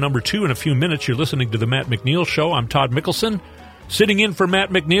with hour number 2 in a few minutes. You're listening to The Matt McNeil Show. I'm Todd Mikkelson. Sitting in for Matt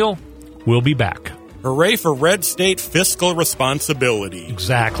McNeil. We'll be back. Hooray for red state fiscal responsibility.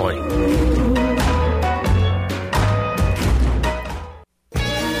 Exactly.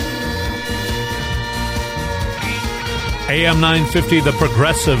 AM 950, the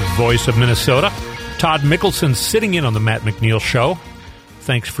progressive voice of Minnesota. Todd Mikkelson sitting in on the Matt McNeil Show.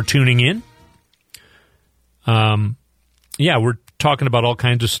 Thanks for tuning in. We're talking about all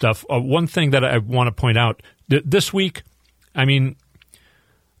kinds of stuff. One thing that I want to point out, this week,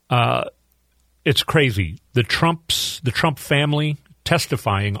 it's crazy. The Trump family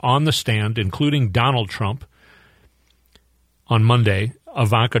testifying on the stand, including Donald Trump on Monday,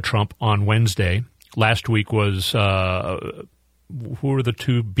 Ivanka Trump on Wednesday. Last week was, who were the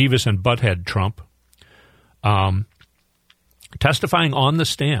two? Beavis and Butthead Trump. Testifying on the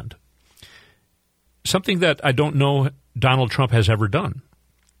stand. Something that I don't know Donald Trump has ever done.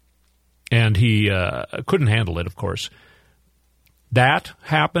 And he couldn't handle it, of course. That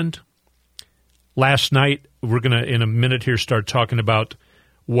happened last night. We're going to, in a minute here, start talking about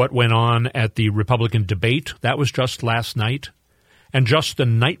what went on at the Republican debate. That was just last night. And just the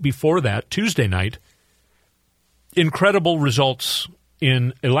night before that, Tuesday night, incredible results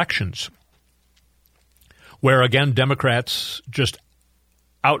in elections, where, again, Democrats just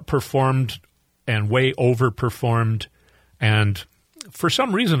outperformed and way overperformed, and for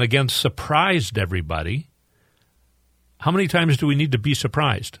some reason, again, surprised everybody. How many times do we need to be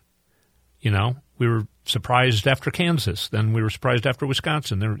surprised? You know, we were surprised after Kansas, then we were surprised after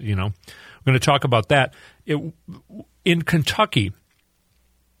Wisconsin. We're going to talk about that. In Kentucky,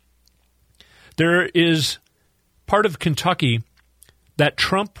 there is part of Kentucky that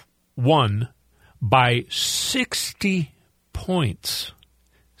Trump won by 60 points.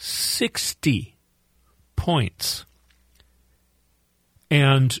 60 points.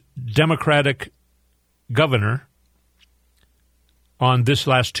 And Democratic governor on this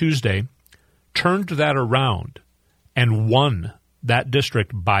last Tuesday turned that around and won that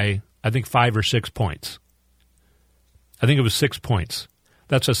district by, I think, 5 or 6 points. I think it was 6 points.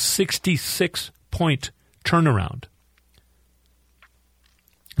 That's a 66-point turnaround.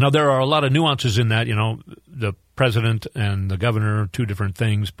 Now, there are a lot of nuances in that. You know, the president and the governor are two different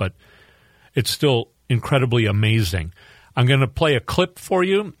things, but it's still incredibly amazing. I'm going to play a clip for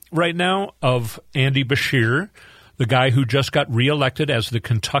you right now of Andy Beshear, the guy who just got reelected as the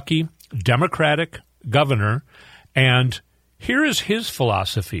Kentucky Democratic governor, and here is his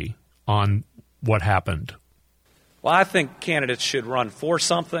philosophy on what happened. Well, I think candidates should run for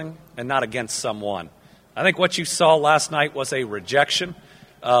something and not against someone. I think what you saw last night was a rejection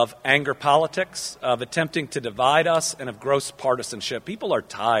of anger politics, of attempting to divide us, and of gross partisanship. People are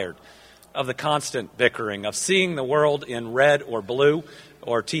tired of the constant bickering, of seeing the world in red or blue,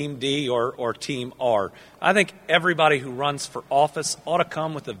 or Team D or Team R. I think everybody who runs for office ought to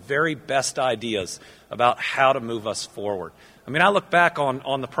come with the very best ideas about how to move us forward. I mean, I look back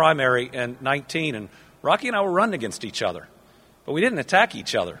on the primary in 19, and Rocky and I were running against each other, but we didn't attack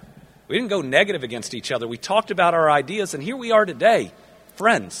each other. We didn't go negative against each other. We talked about our ideas, and here we are today,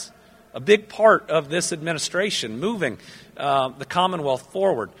 friends, a big part of this administration, moving the Commonwealth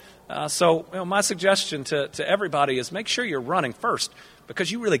forward. So my suggestion to everybody is make sure you're running first, because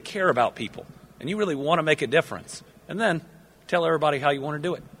you really care about people and you really want to make a difference. And then tell everybody how you want to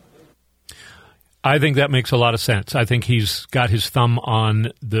do it. I think that makes a lot of sense. I think he's got his thumb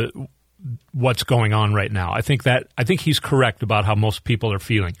on what's going on right now. I think he's correct about how most people are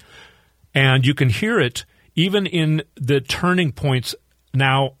feeling. And you can hear it even in the turning points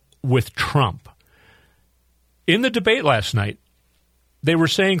now with Trump. In the debate last night, they were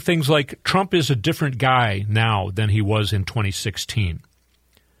saying things like Trump is a different guy now than he was in 2016.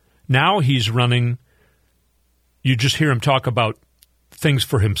 Now he's running, you just hear him talk about things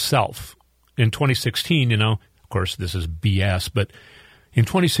for himself. In 2016, of course this is BS, but in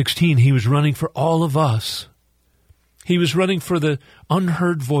 2016 he was running for all of us. He was running for the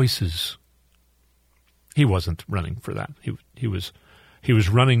unheard voices. He wasn't running for that. He was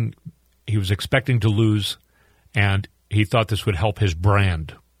running, he was expecting to lose, and he thought this would help his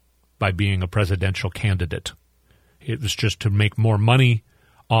brand by being a presidential candidate. It was just to make more money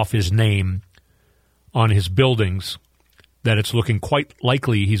off his name on his buildings, that it's looking quite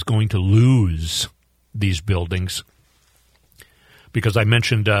likely he's going to lose these buildings. because I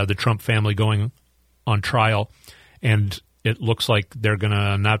mentioned the Trump family going on trial, and it looks like they're going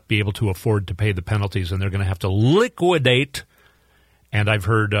to not be able to afford to pay the penalties, and they're going to have to liquidate. And I've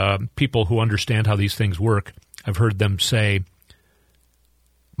heard people who understand how these things work, I've heard them say,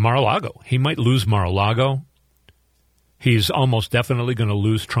 Mar-a-Lago, he might lose Mar-a-Lago. He's almost definitely going to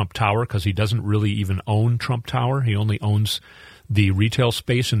lose Trump Tower because he doesn't really even own Trump Tower. He only owns the retail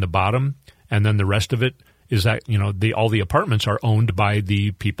space in the bottom, and then the rest of it is that, all the apartments are owned by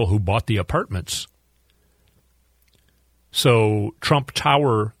the people who bought the apartments. So Trump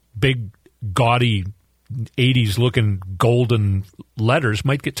Tower, big, gaudy, 80s-looking golden letters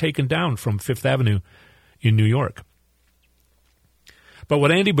might get taken down from Fifth Avenue in New York. But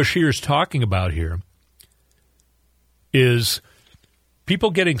what Andy Bashir is talking about here is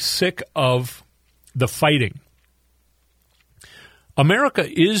people getting sick of the fighting. America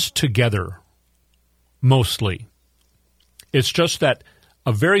is together, mostly. It's just that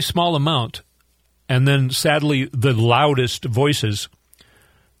a very small amount, and then sadly the loudest voices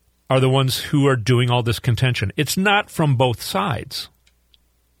are the ones who are doing all this contention. It's not from both sides.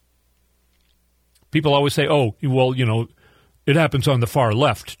 People always say, oh, well, it happens on the far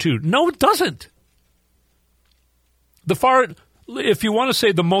left, too. No, it doesn't. If you want to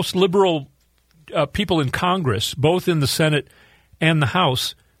say the most liberal people in Congress, both in the Senate and the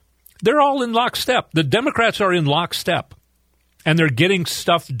House, they're all in lockstep. The Democrats are in lockstep, and they're getting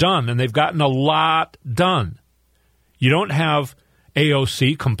stuff done, and they've gotten a lot done. You don't have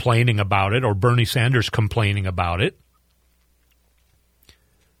AOC complaining about it or Bernie Sanders complaining about it,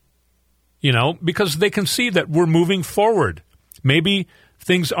 because they can see that we're moving forward. Maybe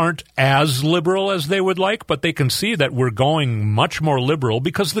things aren't as liberal as they would like, but they can see that we're going much more liberal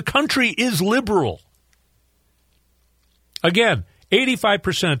because the country is liberal. Again,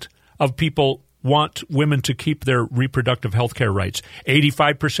 85% of people want women to keep their reproductive health care rights.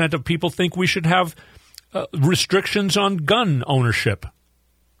 85% of people think we should have restrictions on gun ownership.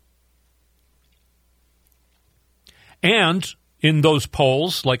 And in those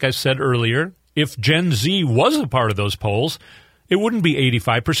polls, like I said earlier, if Gen Z was a part of those polls, it wouldn't be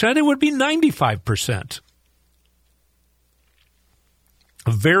 85%, it would be 95%.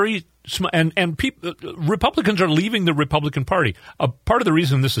 Very small, and Republicans are leaving the Republican Party. A part of the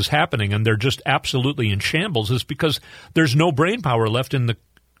reason this is happening, and they're just absolutely in shambles, is because there's no brain power left in the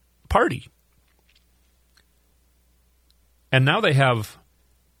party. And now they have,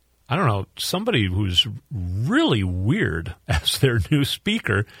 somebody who's really weird as their new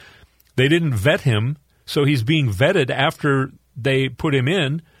speaker. They didn't vet him, so he's being vetted after they put him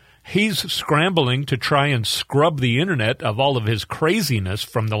in. He's scrambling to try and scrub the internet of all of his craziness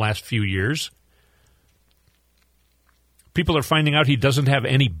from the last few years. People are finding out he doesn't have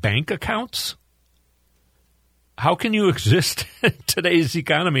any bank accounts. How can you exist in today's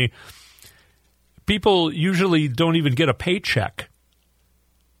economy? People usually don't even get a paycheck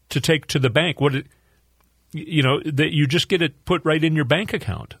to take to the bank. That you just get it put right in your bank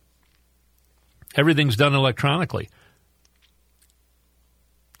account. Everything's done electronically.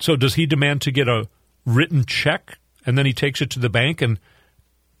 So does he demand to get a written check, and then he takes it to the bank and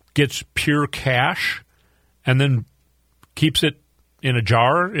gets pure cash and then keeps it in a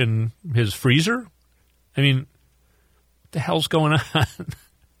jar in his freezer? I mean, what the hell's going on?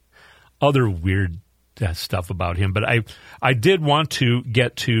 Other weird stuff about him. But I did want to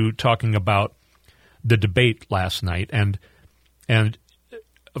get to talking about the debate last night. And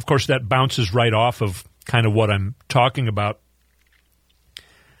of course, that bounces right off of kind of what I'm talking about.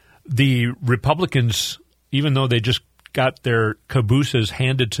 The Republicans, even though they just got their cabooses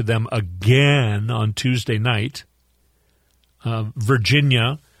handed to them again on Tuesday night,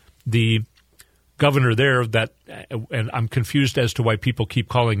 Virginia, the governor there, and I'm confused as to why people keep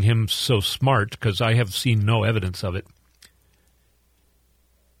calling him so smart, because I have seen no evidence of it.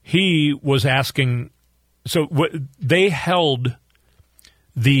 He was asking, they held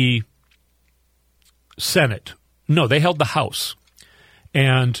the Senate. No, they held the House.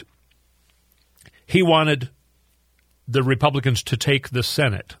 And he wanted the Republicans to take the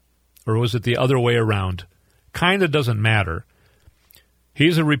Senate. Or was it the other way around? Kind of doesn't matter.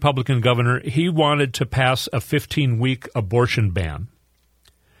 He's a Republican governor. He wanted to pass a 15-week abortion ban.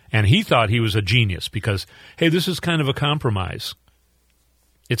 And he thought he was a genius because, hey, this is kind of a compromise.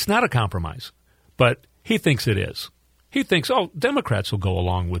 It's not a compromise, but he thinks it is. He thinks, Democrats will go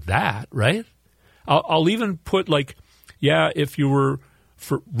along with that, right? I'll even put if you were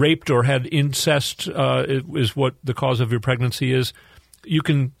raped or had incest is what the cause of your pregnancy is, you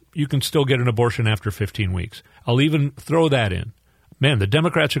can still get an abortion after 15 weeks. I'll even throw that in. Man, the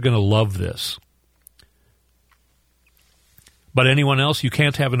Democrats are going to love this. But anyone else, you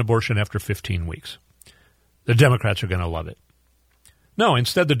can't have an abortion after 15 weeks. The Democrats are going to love it. No,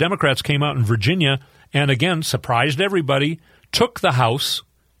 instead the Democrats came out in Virginia and again surprised everybody, took the House,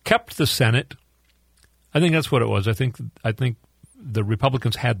 kept the Senate. I think that's what it was. I think the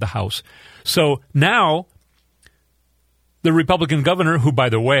Republicans had the House. So now the Republican governor, who, by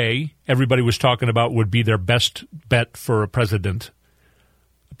the way, everybody was talking about would be their best bet for a presidential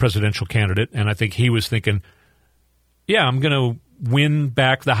candidate, and I think he was thinking, yeah, I'm going to win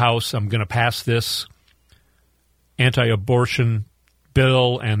back the House. I'm going to pass this anti-abortion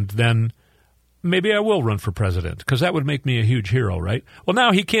bill, and then maybe I will run for president because that would make me a huge hero, right? Well,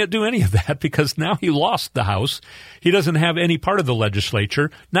 now he can't do any of that because now he lost the House. He doesn't have any part of the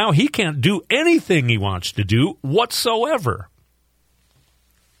legislature. Now he can't do anything he wants to do whatsoever.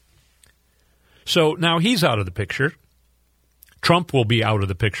 So now he's out of the picture. Trump will be out of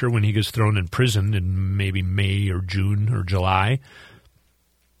the picture when he gets thrown in prison in maybe May or June or July.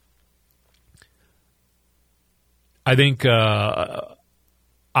 I think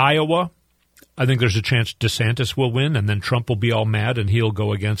Iowa, I think there's a chance DeSantis will win, and then Trump will be all mad, and he'll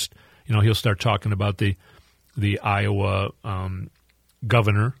go against, he'll start talking about the Iowa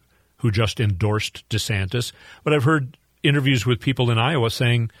governor who just endorsed DeSantis. But I've heard interviews with people in Iowa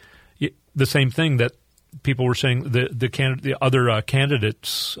saying the same thing that people were saying. The other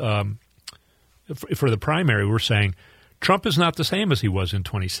candidates for the primary were saying Trump is not the same as he was in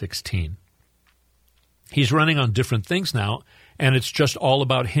 2016. He's running on different things now, and it's just all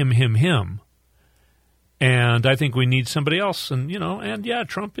about him. And I think we need somebody else. And,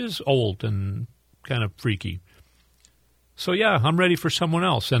 Trump is old and kind of freaky. So, yeah, I'm ready for someone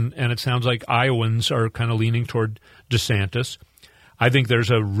else. And it sounds like Iowans are kind of leaning toward DeSantis. I think there's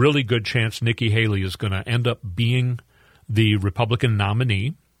a really good chance Nikki Haley is going to end up being the Republican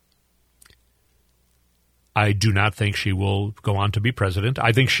nominee. I do not think she will go on to be president.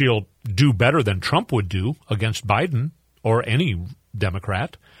 I think she'll do better than Trump would do against Biden or any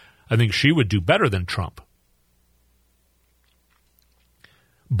Democrat. I think she would do better than Trump.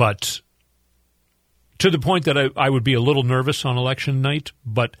 But to the point that I would be a little nervous on election night.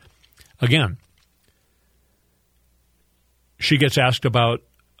 But again, she gets asked about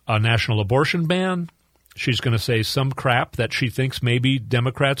a national abortion ban. She's going to say some crap that she thinks maybe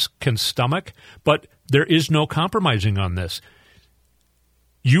Democrats can stomach. But there is no compromising on this.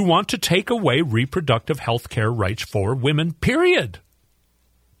 You want to take away reproductive health care rights for women, period.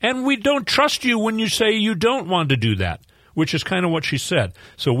 And we don't trust you when you say you don't want to do that, which is kind of what she said.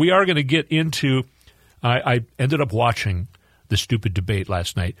 So we are going to get into I ended up watching the stupid debate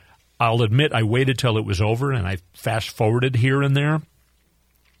last night. I'll admit I waited till it was over, and I fast-forwarded here and there.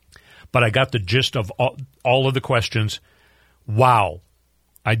 But I got the gist of all of the questions. Wow.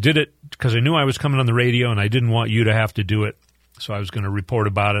 I did it because I knew I was coming on the radio, and I didn't want you to have to do it. So I was going to report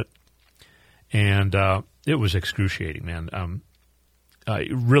about it. And it was excruciating, man.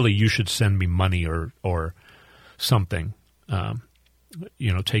 Really, you should send me money or something.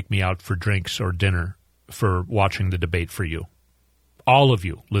 Take me out for drinks or dinner for watching the debate for you. All of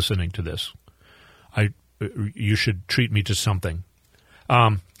you listening to this. You should treat me to something.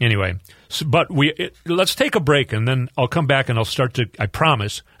 Anyway, let's take a break, and then I'll come back and I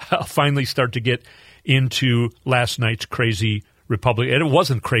promise, I'll finally start to get into last night's crazy Republican. And it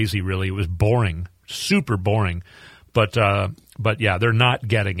wasn't crazy, really. It was boring, super boring. But yeah, they're not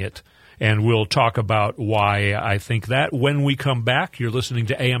getting it. And we'll talk about why I think that when we come back. You're listening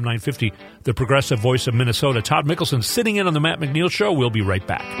to AM 950, the progressive voice of Minnesota. Todd Mikkelson sitting in on the Matt McNeil Show. We'll be right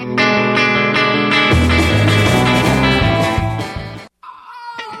back.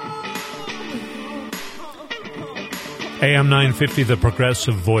 AM 950, the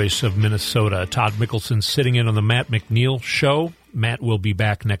progressive voice of Minnesota. Todd Mikkelson sitting in on the Matt McNeil Show. Matt will be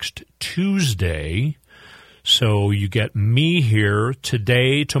back next Tuesday. So you get me here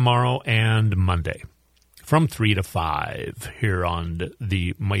today, tomorrow, and Monday from 3 to 5 here on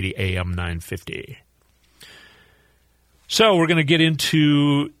the mighty AM 950. So we're going to get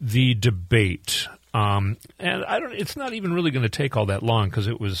into the debate. And it's not even really going to take all that long because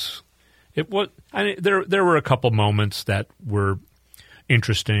there were a couple moments that were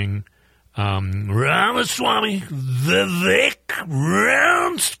interesting. Ramaswamy Vivek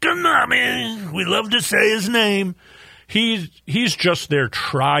Ramaswamy, we love to say his name. He's just there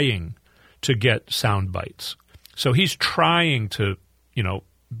trying to get sound bites. So he's trying to,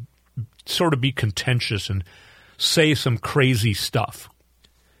 sort of be contentious and say some crazy stuff.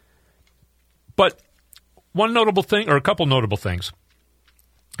 But one notable thing, or a couple notable things,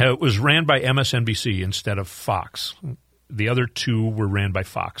 it was ran by MSNBC instead of Fox. The other two were ran by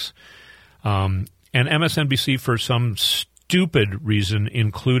Fox. And MSNBC, for some stupid reason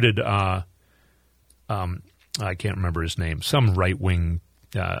included, I can't remember his name, some right-wing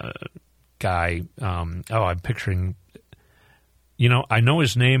guy. I'm picturing, I know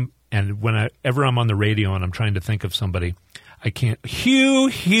his name, and whenever I'm on the radio and I'm trying to think of somebody, I can't. Hugh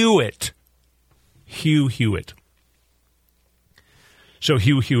Hewitt. So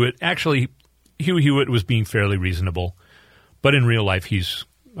Hugh Hewitt was being fairly reasonable, but in real life he's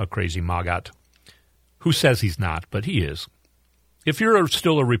a crazy maggot who says he's not, but he is. If you're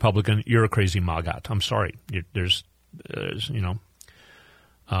still a Republican, you're a crazy maggot. I'm sorry. There's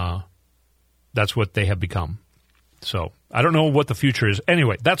that's what they have become. So I don't know what the future is.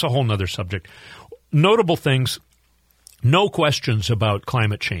 Anyway, that's a whole nother subject. Notable things, no questions about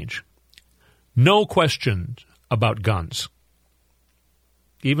climate change. No questions about guns,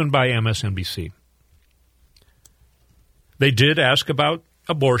 even by MSNBC. They did ask about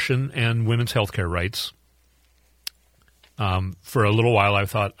abortion and women's health care rights. For a little while I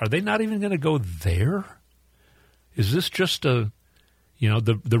thought, are they not even going to go there? Is this just the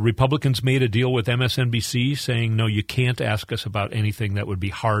Republicans made a deal with MSNBC saying, no, you can't ask us about anything that would be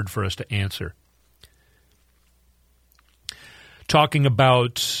hard for us to answer. Talking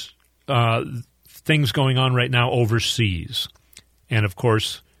about things going on right now overseas. And, of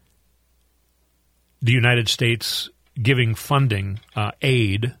course, the United States giving funding,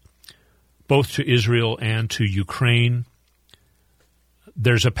 aid, both to Israel and to Ukraine.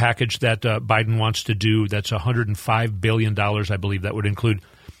 There's a package that Biden wants to do that's $105 billion, I believe. That would include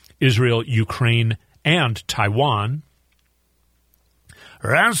Israel, Ukraine, and Taiwan.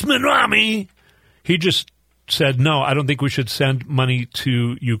 Ramaswamy, he just said, no, I don't think we should send money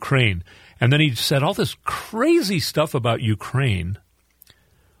to Ukraine. And then he said all this crazy stuff about Ukraine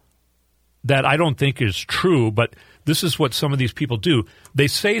that I don't think is true, but this is what some of these people do. They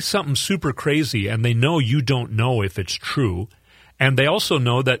say something super crazy, and they know you don't know if it's true. And they also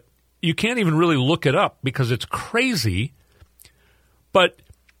know that you can't even really look it up because it's crazy, but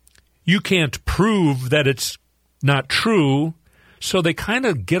you can't prove that it's not true, so they kind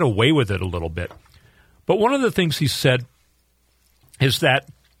of get away with it a little bit. But one of the things he said is that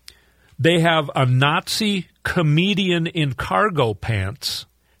they have a Nazi comedian in cargo pants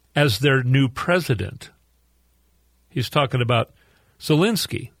as their new president. He's talking about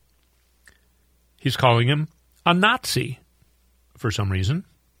Zelensky. He's calling him a Nazi for some reason.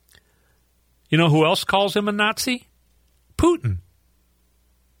 You know who else calls him a Nazi? Putin.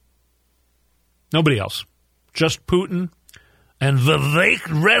 Nobody else. Just Putin and Vivek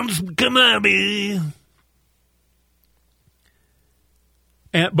Ramaswamy.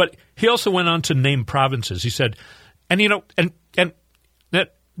 But he also went on to name provinces. He said, and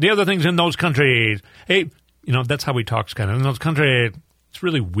the other things in those countries, hey, that's how he talks kind of. In those countries, it's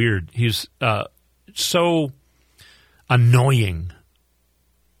really weird. He's so annoying.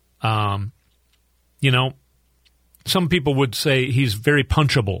 Some people would say he's very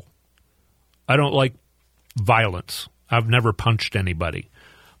punchable. I don't like violence. I've never punched anybody.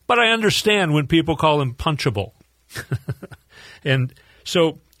 But I understand when people call him punchable. And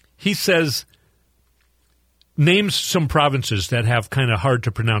so he says, names some provinces that have kind of hard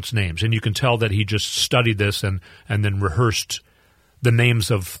to pronounce names. And you can tell that he just studied this and then rehearsed the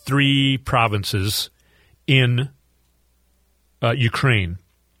names of 3 provinces in Ukraine.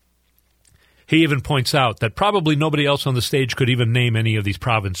 He even points out that probably nobody else on the stage could even name any of these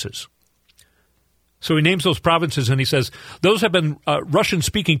provinces. So he names those provinces and he says, those have been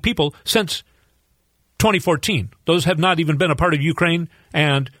Russian-speaking people since 2014. Those have not even been a part of Ukraine,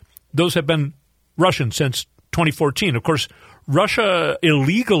 and those have been Russian since 2014. Of course, Russia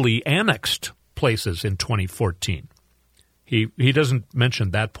illegally annexed places in 2014. He doesn't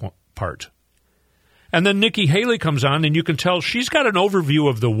mention that part. And then Nikki Haley comes on, and you can tell she's got an overview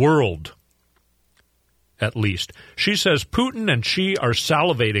of the world, at least. She says Putin and she are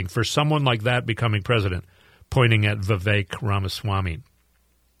salivating for someone like that becoming president, pointing at Vivek Ramaswamy.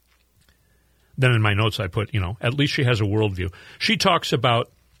 Then in my notes I put, at least she has a worldview. She talks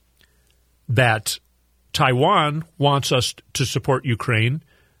about that Taiwan wants us to support Ukraine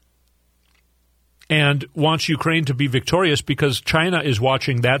and wants Ukraine to be victorious because China is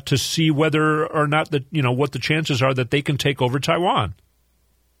watching that to see whether or not what the chances are that they can take over Taiwan.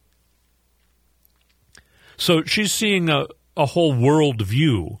 So she's seeing a whole world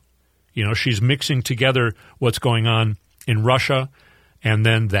view. She's mixing together what's going on in Russia and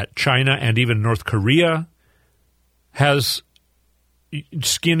then that China and even North Korea has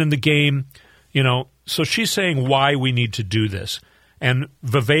skin in the game. So she's saying why we need to do this. And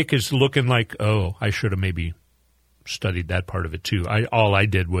Vivek is looking like, oh, I should have maybe studied that part of it too. All I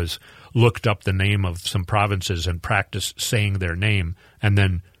did was looked up the name of some provinces and practiced saying their name, and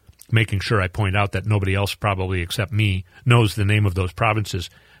then making sure I point out that nobody else probably except me knows the name of those provinces.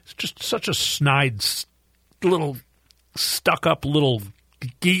 It's just such a snide, little stuck-up little...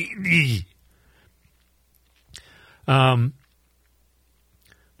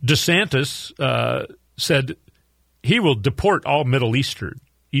 DeSantis said he will deport all Middle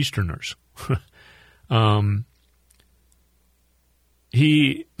Easterners.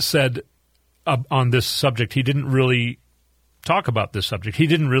 He said on this subject, he didn't really talk about this subject. He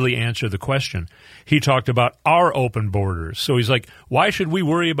didn't really answer the question. He talked about our open borders. So he's like, why should we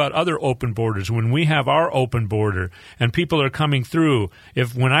worry about other open borders when we have our open border and people are coming through?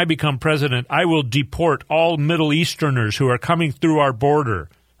 When I become president, I will deport all Middle Easterners who are coming through our border.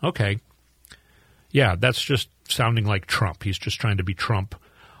 Okay. Yeah, that's just sounding like Trump. He's just trying to be Trump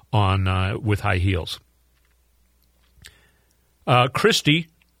on with high heels. Christie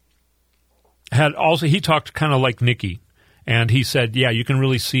he talked kind of like Nikki, and he said, yeah, you can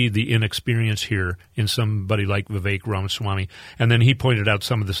really see the inexperience here in somebody like Vivek Ramaswamy. And then he pointed out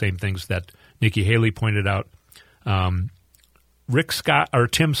some of the same things that Nikki Haley pointed out. Tim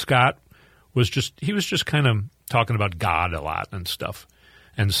Scott was just kind of talking about God a lot and stuff,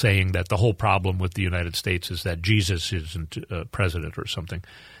 and saying that the whole problem with the United States is that Jesus isn't president or something.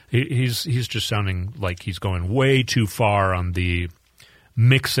 He's just sounding like he's going way too far on the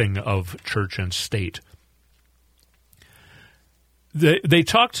mixing of church and state. They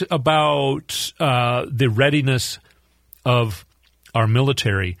talked about the readiness of our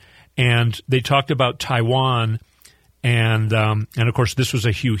military, and they talked about Taiwan, and of course this was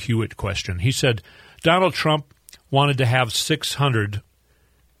a Hugh Hewitt question. He said Donald Trump wanted to have 600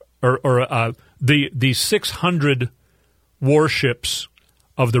 the 600 warships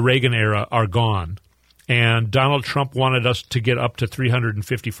of the Reagan era are gone, and Donald Trump wanted us to get up to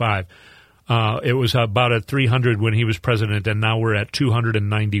 355. It was about at 300 when he was president, and now we're at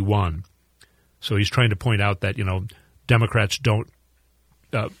 291. So he's trying to point out that, Democrats don't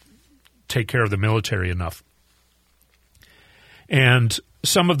take care of the military enough. And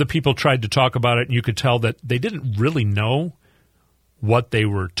some of the people tried to talk about it, and you could tell that they didn't really know what they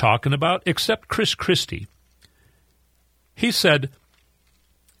were talking about, except Chris Christie. He said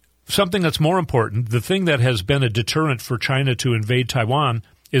something that's more important, the thing that has been a deterrent for China to invade Taiwan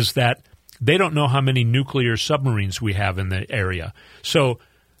is that they don't know how many nuclear submarines we have in the area. So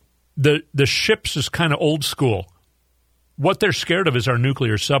the ships is kind of old school. What they're scared of is our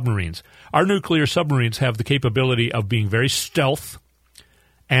nuclear submarines. Our nuclear submarines have the capability of being very stealth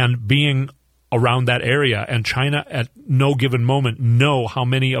and being around that area, and China at no given moment know how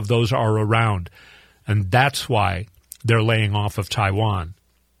many of those are around. And that's why they're laying off of Taiwan.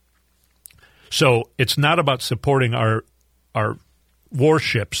 So it's not about supporting our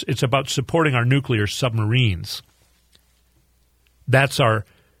warships. It's about supporting our nuclear submarines. That's our,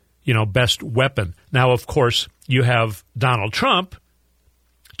 best weapon. Now, of course, you have Donald Trump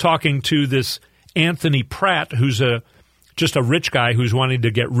talking to this Anthony Pratt, who's just a rich guy who's wanting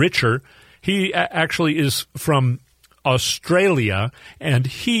to get richer. He actually is from Australia, and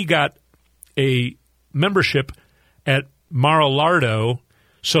he got a membership at Mar-a-Lago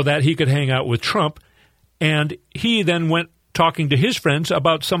so that he could hang out with Trump. And he then went talking to his friends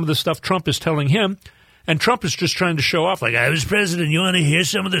about some of the stuff Trump is telling him. And Trump is just trying to show off, like, I was president. You want to hear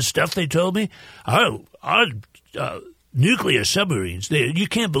some of the stuff they told me? Our nuclear submarines, you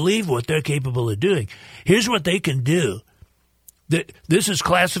can't believe what they're capable of doing. Here's what they can do. This is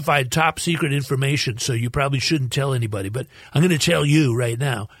classified top secret information, so you probably shouldn't tell anybody, but I'm going to tell you right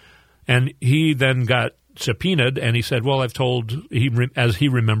now. And he then got subpoenaed, and he said, well, as he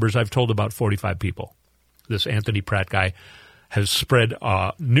remembers, I've told about 45 people. This Anthony Pratt guy has spread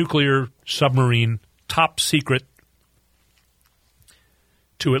nuclear submarine top secret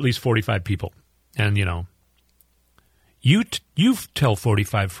to at least 45 people. And, you tell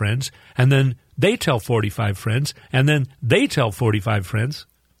 45 friends, and then they tell 45 friends, and then they tell 45 friends.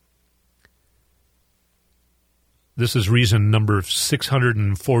 This is reason number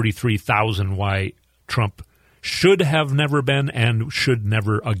 643,000 why Trump should have never been and should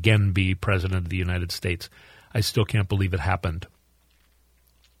never again be president of the United States. I still can't believe it happened.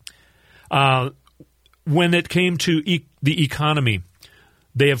 When it came to the economy,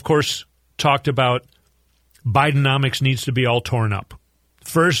 they, of course, talked about Bidenomics needs to be all torn up.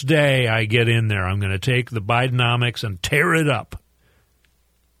 First day I get in there, I'm going to take the Bidenomics and tear it up.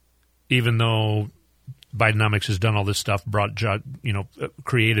 Even though Bidenomics has done all this stuff,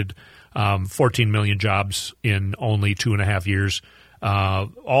 created 14 million jobs in only 2.5 years.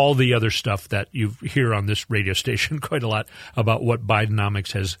 all the other stuff that you hear on this radio station quite a lot about what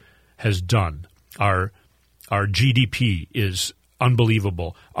Bidenomics has done. Our GDP is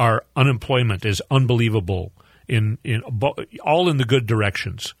unbelievable. Our unemployment is unbelievable all in the good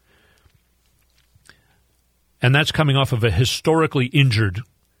directions. And that's coming off of a historically injured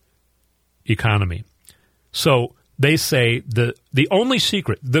economy. So they say the only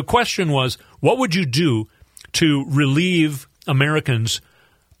secret, the question was, what would you do to relieve Americans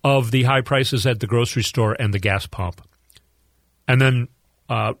of the high prices at the grocery store and the gas pump? And then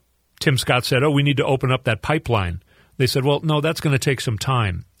Tim Scott said, we need to open up that pipeline. They said, well, no, that's going to take some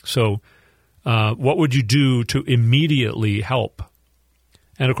time. So what would you do to immediately help?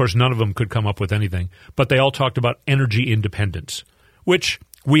 And, of course, none of them could come up with anything. But they all talked about energy independence, which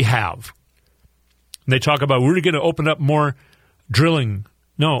we have. And they talk about we're going to open up more drilling.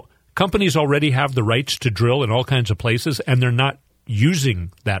 No, companies already have the rights to drill in all kinds of places, and they're not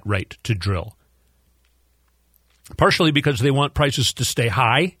using that right to drill. Partially because they want prices to stay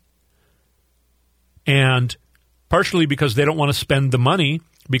high, and partially because they don't want to spend the money,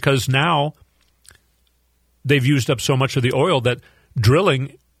 because now they've used up so much of the oil that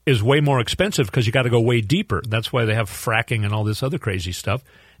drilling is way more expensive because you got to go way deeper. That's why they have fracking and all this other crazy stuff.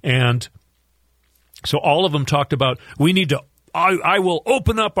 And so all of them talked about we need to I will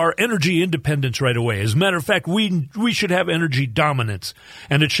open up our energy independence right away. As a matter of fact, we should have energy dominance,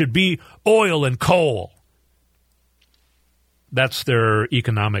 and it should be oil and coal. That's their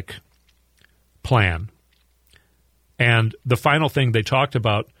economic plan. And the final thing they talked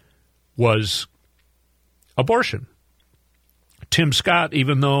about was abortion. Tim Scott,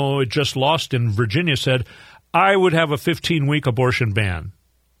 even though it just lost in Virginia, said, I would have a 15-week abortion ban.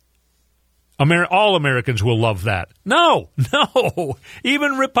 All Americans will love that. No.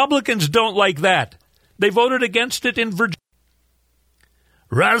 Even Republicans don't like that. They voted against it in Virginia.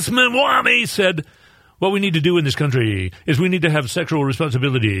 Ramaswamy said, what we need to do in this country is we need to have sexual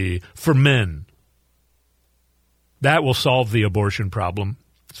responsibility for men. That will solve the abortion problem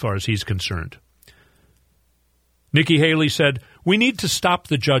as far as he's concerned. Nikki Haley said, we need to stop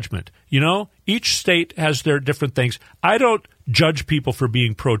the judgment. You know, each state has their different things. I don't judge people for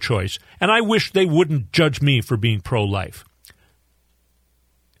being pro-choice, and I wish they wouldn't judge me for being pro-life.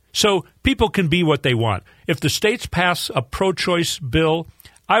 So people can be what they want. If the states pass a pro-choice bill,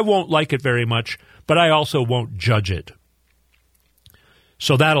 I won't like it very much, but I also won't judge it.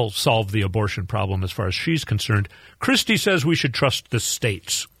 So that'll solve the abortion problem as far as she's concerned. Christie says we should trust the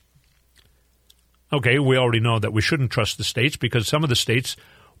states. Okay, we already know that we shouldn't trust the states because some of the states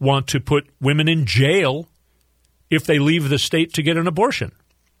want to put women in jail if they leave the state to get an abortion.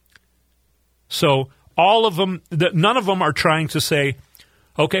 So all of them, none of them are trying to say,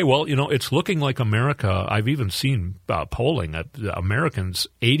 okay, well, you know, it's looking like America. I've even seen polling that Americans,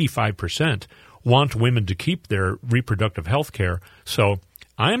 85%, want women to keep their reproductive health care. So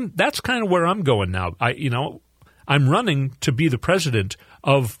that's kind of where I'm going now. I'm running to be the president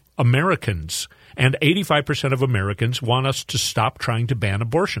of Americans, and 85% of Americans want us to stop trying to ban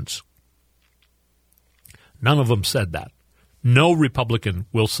abortions. None of them said that. No Republican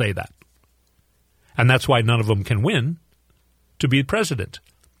will say that. And that's why none of them can win to be president.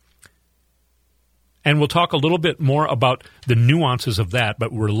 And we'll talk a little bit more about the nuances of that,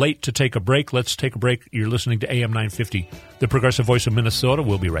 but we're late to take a break. Let's take a break. You're listening to AM 950, the Progressive Voice of Minnesota.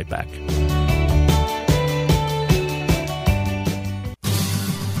 We'll be right back.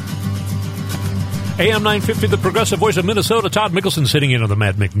 AM 950, the Progressive Voice of Minnesota. Todd Mikkelson sitting in on the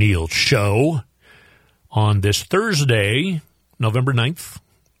Matt McNeil Show on this Thursday, November 9th,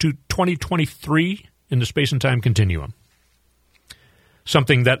 2023, in the Space and Time Continuum.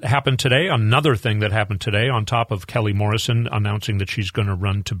 Something that happened today, another thing that happened today, on top of Kelly Morrison announcing that she's going to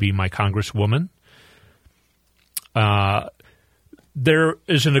run to be my congresswoman. There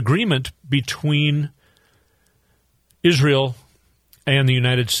is an agreement between Israel and the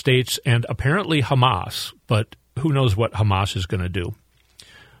United States and apparently Hamas, but who knows what Hamas is going to do.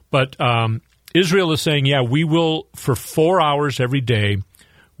 But Israel is saying, yeah, we will, for 4 hours every day,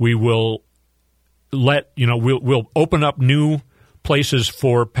 we will we'll open up new places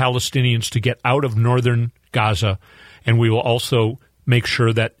for Palestinians to get out of northern Gaza, and we will also make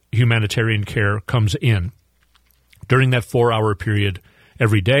sure that humanitarian care comes in during that 4-hour period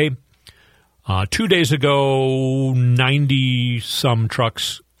every day. 2 days ago, 90-some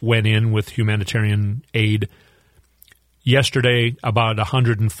trucks went in with humanitarian aid. Yesterday, about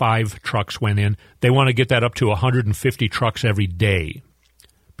 105 trucks went in. They want to get that up to 150 trucks every day.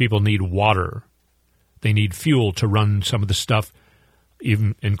 People need water. They need fuel to run some of the stuff,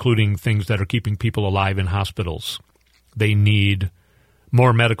 even including things that are keeping people alive in hospitals. They need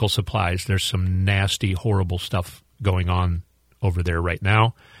more medical supplies. There's some nasty, horrible stuff going on over there right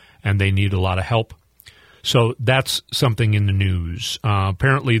now, and they need a lot of help. So that's something in the news.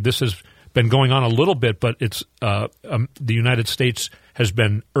 Apparently, this has been going on a little bit, but it's the United States has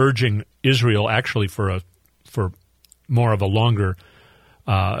been urging Israel actually for more of a longer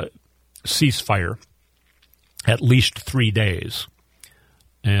ceasefire, at least 3 days.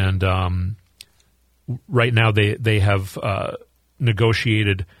 And right now they have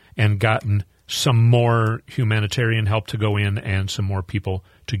negotiated and gotten some more humanitarian help to go in and some more people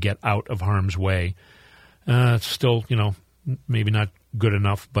to get out of harm's way. It's still, maybe not good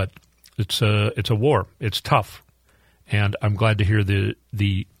enough, but it's a war. It's tough, and I'm glad to hear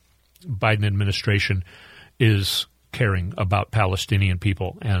the Biden administration is caring about Palestinian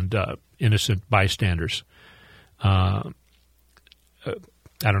people and innocent bystanders. I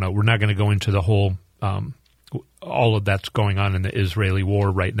don't know. We're not going to go into the whole all of that's going on in the Israeli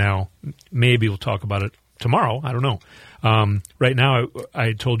war right now. Maybe we'll talk about it tomorrow. I don't know. Right now,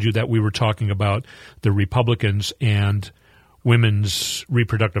 I told you that we were talking about the Republicans and women's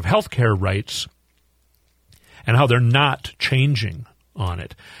reproductive health care rights and how they're not changing on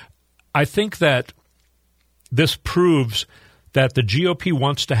it. I think that this proves that the GOP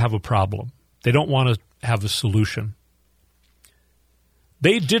wants to have a problem. They don't want to have a solution.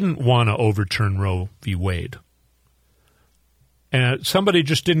 They didn't want to overturn Roe v. Wade. And somebody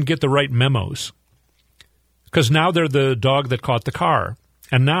just didn't get the right memos. Because now they're the dog that caught the car.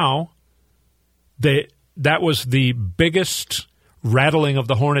 And now that was the biggest rattling of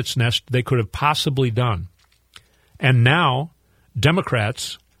the hornet's nest they could have possibly done. And now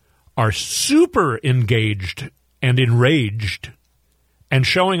Democrats are super engaged and enraged and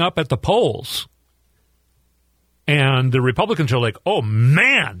showing up at the polls. And the Republicans are like, oh,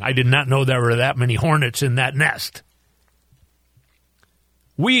 man, I did not know there were that many hornets in that nest.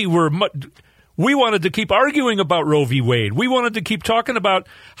 We wanted to keep arguing about Roe v. Wade. We wanted to keep talking about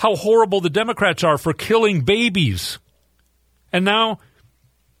how horrible the Democrats are for killing babies. And now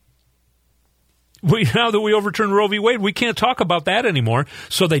that we overturned Roe v. Wade, we can't talk about that anymore.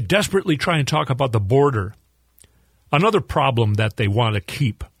 So they desperately try and talk about the border. Another problem that they want to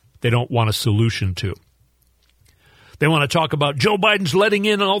keep, they don't want a solution to. They want to talk about Joe Biden's letting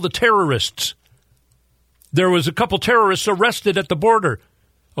in all the terrorists. There was a couple terrorists arrested at the border.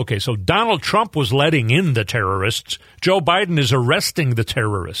 Okay, so Donald Trump was letting in the terrorists. Joe Biden is arresting the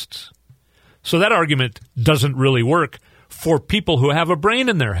terrorists. So that argument doesn't really work for people who have a brain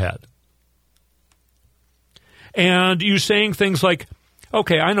in their head. And you saying things like,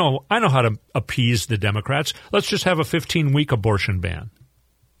 okay, I know how to appease the Democrats. Let's just have a 15-week abortion ban.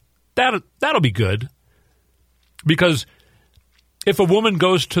 That'll be good. Because if a woman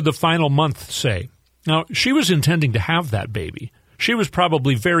goes to the final month, say, now she was intending to have that baby. She was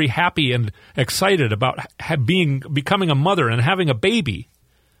probably very happy and excited about becoming a mother and having a baby.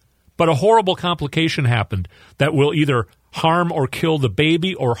 But a horrible complication happened that will either harm or kill the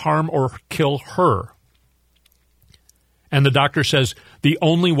baby or harm or kill her. And the doctor says the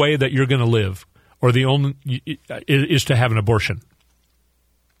only way that you're going to live is to have an abortion.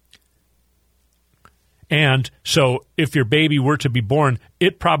 And so if your baby were to be born,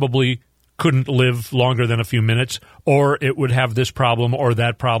 it probably couldn't live longer than a few minutes, or it would have this problem or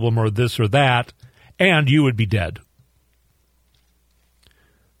this or that, and you would be dead.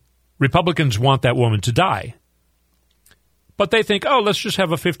 Republicans want that woman to die. But they think, let's just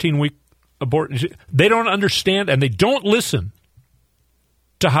have a 15-week abortion. They don't understand, and they don't listen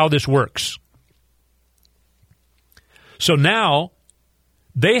to how this works. So now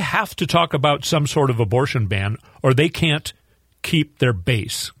they have to talk about some sort of abortion ban, or they can't keep their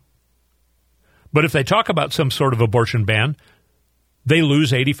base. But if they talk about some sort of abortion ban, they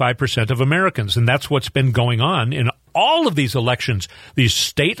lose 85% of Americans. And that's what's been going on in all of these elections, these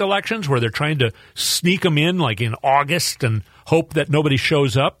state elections where they're trying to sneak them in like in August and hope that nobody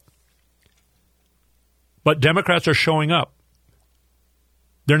shows up. But Democrats are showing up.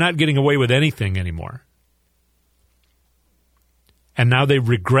 They're not getting away with anything anymore. And now they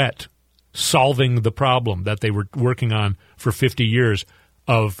regret solving the problem that they were working on for 50 years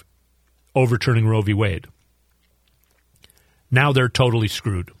of overturning Roe v. Wade. Now they're totally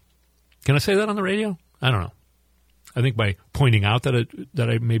screwed. Can I say that on the radio? I don't know. I think by pointing out that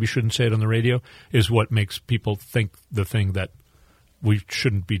I maybe shouldn't say it on the radio is what makes people think the thing that we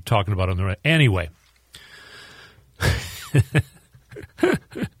shouldn't be talking about on the radio. Anyway.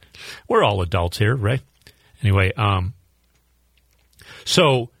 We're all adults here, right? Anyway,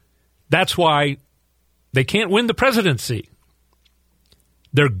 so that's why they can't win the presidency.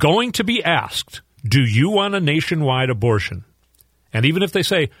 They're going to be asked, do you want a nationwide abortion? And even if they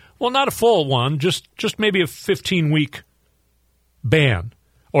say, well, not a full one, just maybe a 15-week ban.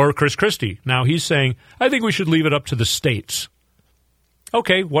 Or Chris Christie, now he's saying, I think we should leave it up to the states.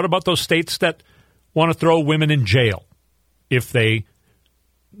 Okay, what about those states that want to throw women in jail if they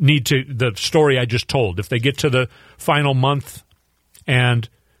need to, the story I just told, if they get to the final month and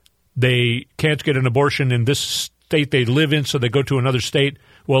they can't get an abortion in this state they live in, so they go to another state,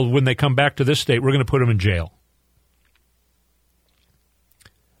 well, when they come back to this state, we're going to put them in jail.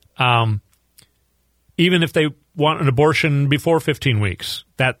 Even if they want an abortion before 15 weeks,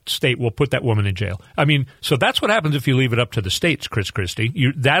 that state will put that woman in jail. I mean, so that's what happens if you leave it up to the states, Chris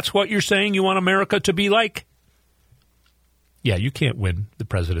Christie. That's what you're saying you want America to be like? Yeah, you can't win the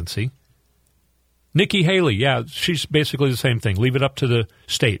presidency. Nikki Haley, yeah, she's basically the same thing. Leave it up to the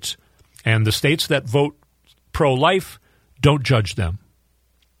states. And the states that vote pro-life, don't judge them.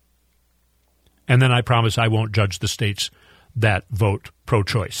 And then I promise I won't judge the states that vote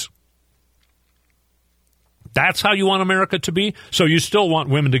pro-choice. That's how you want America to be? So you still want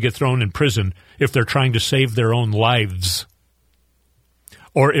women to get thrown in prison if they're trying to save their own lives,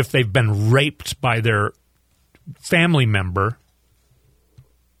 or if they've been raped by their family member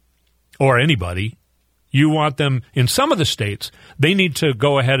or anybody. You want them, in some of the states, they need to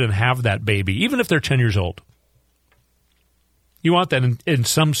go ahead and have that baby, even if they're 10 years old. You want that in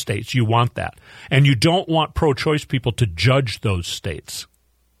some states. You want that. And you don't want pro-choice people to judge those states.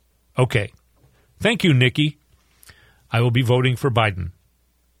 Okay. Thank you, Nikki. I will be voting for Biden.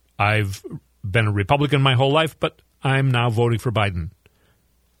 I've been a Republican my whole life, but I'm now voting for Biden.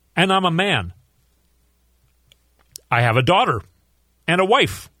 And I'm a man. I have a daughter and a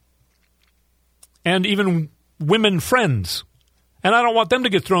wife and even women friends. And I don't want them to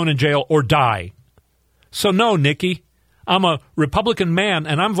get thrown in jail or die. So no, Nikki, I'm a Republican man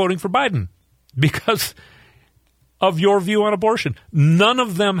and I'm voting for Biden because of your view on abortion. None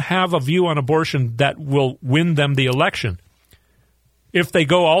of them have a view on abortion that will win them the election. If they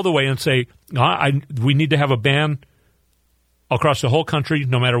go all the way and say, we need to have a ban across the whole country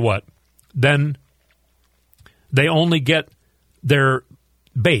no matter what, then they only get their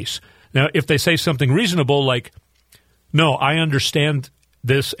base. Now, if they say something reasonable like, no, I understand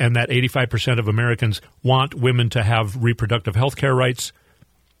this and that 85% of Americans want women to have reproductive health care rights,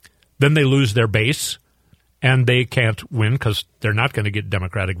 then they lose their base. And they can't win because they're not going to get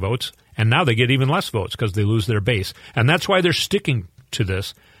Democratic votes. And now they get even less votes because they lose their base. And that's why they're sticking to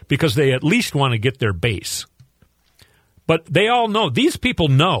this, because they at least want to get their base. But they all know, these people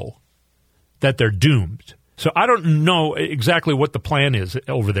know that they're doomed. So I don't know exactly what the plan is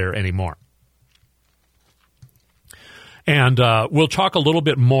over there anymore. And we'll talk a little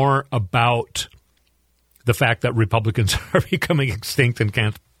bit more about the fact that Republicans are becoming extinct and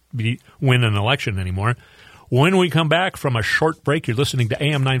can't win an election anymore. When we come back from a short break, you're listening to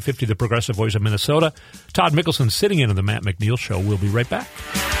AM 950, the Progressive Voice of Minnesota. Todd Mikkelson sitting in on the Matt McNeil Show. We'll be right back.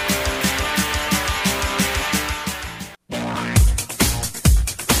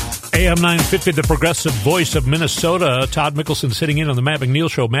 AM 950, the Progressive Voice of Minnesota. Todd Mikkelson sitting in on the Matt McNeil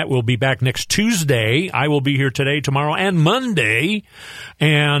Show. Matt will be back next Tuesday. I will be here today, tomorrow, and Monday.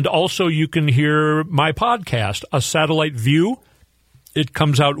 And also you can hear my podcast, A Satellite View. It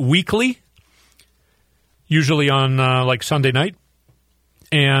comes out weekly, usually on like Sunday night.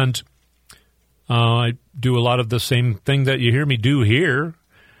 And I do a lot of the same thing that you hear me do here.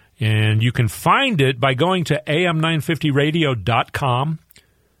 And you can find it by going to am950radio.com.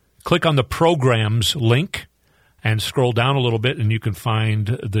 Click on the programs link and scroll down a little bit, and you can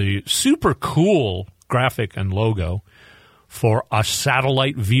find the super cool graphic and logo for A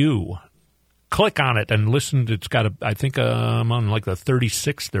Satellite View. Click on it and listen. It's got I think I'm on like the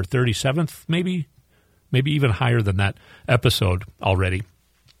 36th or 37th, maybe even higher than that episode already.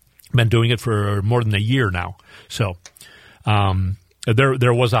 Been doing it for more than a year now. So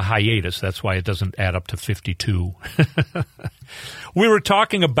there was a hiatus. That's why it doesn't add up to 52. We were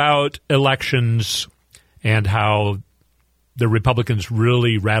talking about elections and how the Republicans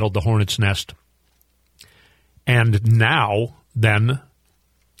really rattled the hornet's nest. And now, then,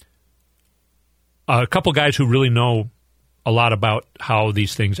 a couple guys who really know a lot about how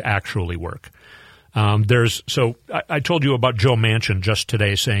these things actually work. I told you about Joe Manchin just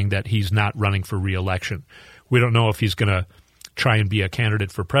today saying that he's not running for re-election. We don't know if he's going to try and be a candidate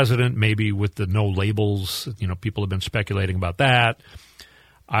for president, maybe with the no labels. You know, people have been speculating about that.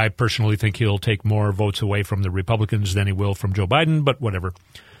 I personally think he'll take more votes away from the Republicans than he will from Joe Biden, but whatever.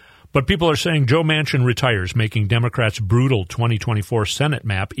 But people are saying Joe Manchin retires, making Democrats' brutal 2024 Senate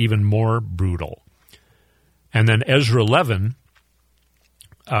map even more brutal. And then Ezra Levin,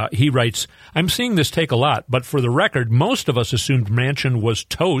 He writes, I'm seeing this take a lot, but for the record, most of us assumed Manchin was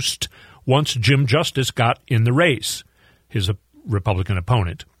toast once Jim Justice got in the race, his Republican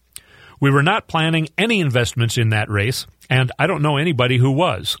opponent. We were not planning any investments in that race, and I don't know anybody who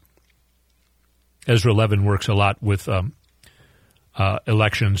was. Ezra Levin works a lot with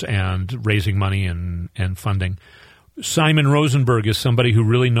elections and raising money and funding. Simon Rosenberg is somebody who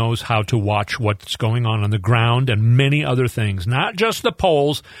really knows how to watch what's going on the ground and many other things, not just the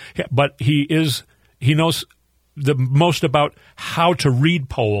polls, but he knows the most about how to read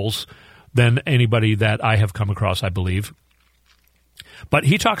polls than anybody that I have come across, I believe. But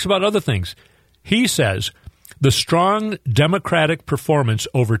he talks about other things. He says the strong Democratic performance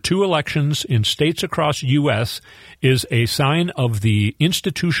over 2 elections in states across U.S. is a sign of the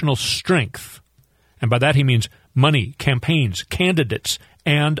institutional strength. And by that he means money, campaigns, candidates,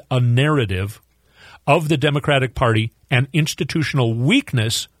 and a narrative of the Democratic Party and institutional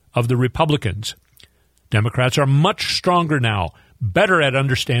weakness of the Republicans. Democrats are much stronger now, better at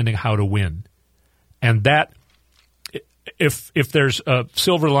understanding how to win. And that, if there's a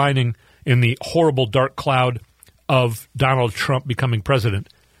silver lining in the horrible dark cloud of Donald Trump becoming president,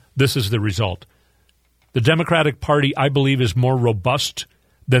 this is the result. The Democratic Party, I believe, is more robust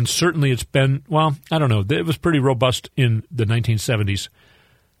than certainly it's been. Well, I don't know. It was pretty robust in the 1970s.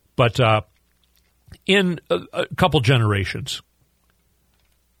 But in a couple generations,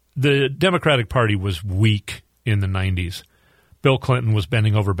 the Democratic Party was weak in the 90s. Bill Clinton was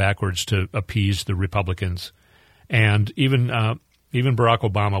bending over backwards to appease the Republicans. And even Barack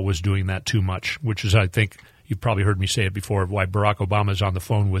Obama was doing that too much, which is, I think, you've probably heard me say it before, why Barack Obama is on the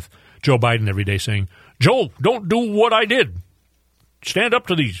phone with Joe Biden every day saying, Joe, don't do what I did. Stand up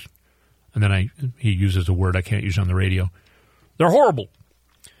to these. And then he uses a word I can't use on the radio. They're horrible.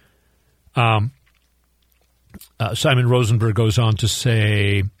 Simon Rosenberg goes on to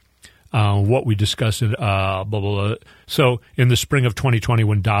say what we discussed in blah, blah, blah. So in the spring of 2020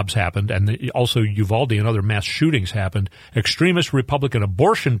 when Dobbs happened and also Uvalde and other mass shootings happened, extremist Republican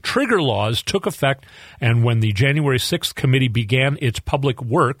abortion trigger laws took effect, and when the January 6th committee began its public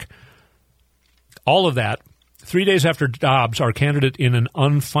work, all of that, 3 days after Dobbs, our candidate in an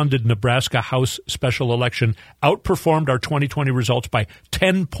unfunded Nebraska House special election, outperformed our 2020 results by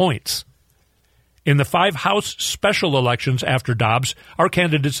 10 points. In the 5 House special elections after Dobbs, our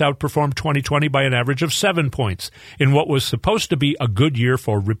candidates outperformed 2020 by an average of 7 points in what was supposed to be a good year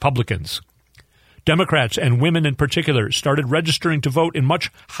for Republicans. Democrats, and women in particular, started registering to vote in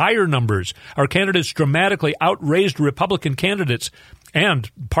much higher numbers. Our candidates dramatically outraised Republican candidates and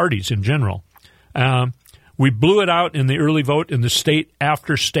parties in general. We blew it out in the early vote in the state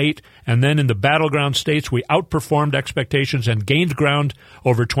after state, and then in the battleground states, we outperformed expectations and gained ground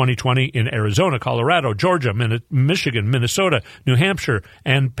over 2020 in Arizona, Colorado, Georgia, Michigan, Minnesota, New Hampshire,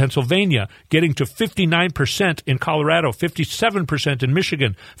 and Pennsylvania, getting to 59% in Colorado, 57% in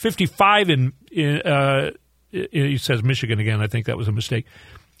Michigan, 55 in he says Michigan again. I think that was a mistake.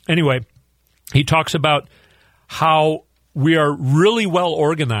 Anyway, he talks about how we are really well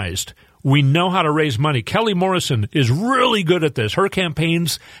organized. We know how to raise money. Kelly Morrison is really good at this. Her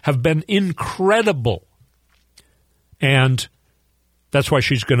campaigns have been incredible. And that's why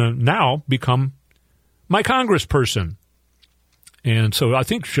she's going to now become my congressperson. And so I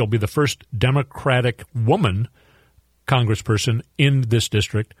think she'll be the first Democratic woman congressperson in this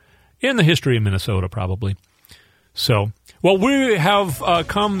district in the history of Minnesota, probably. So, well, we have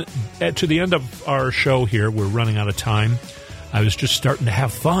come to the end of our show here. We're running out of time. I was just starting to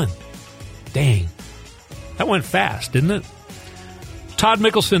have fun. Dang. That went fast, didn't it? Todd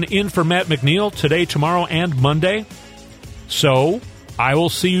Mikkelson in for Matt McNeil today, tomorrow, and Monday. So I will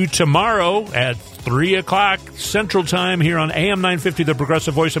see you tomorrow at 3 o'clock Central Time here on AM 950, the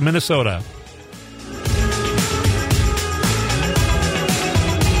Progressive Voice of Minnesota.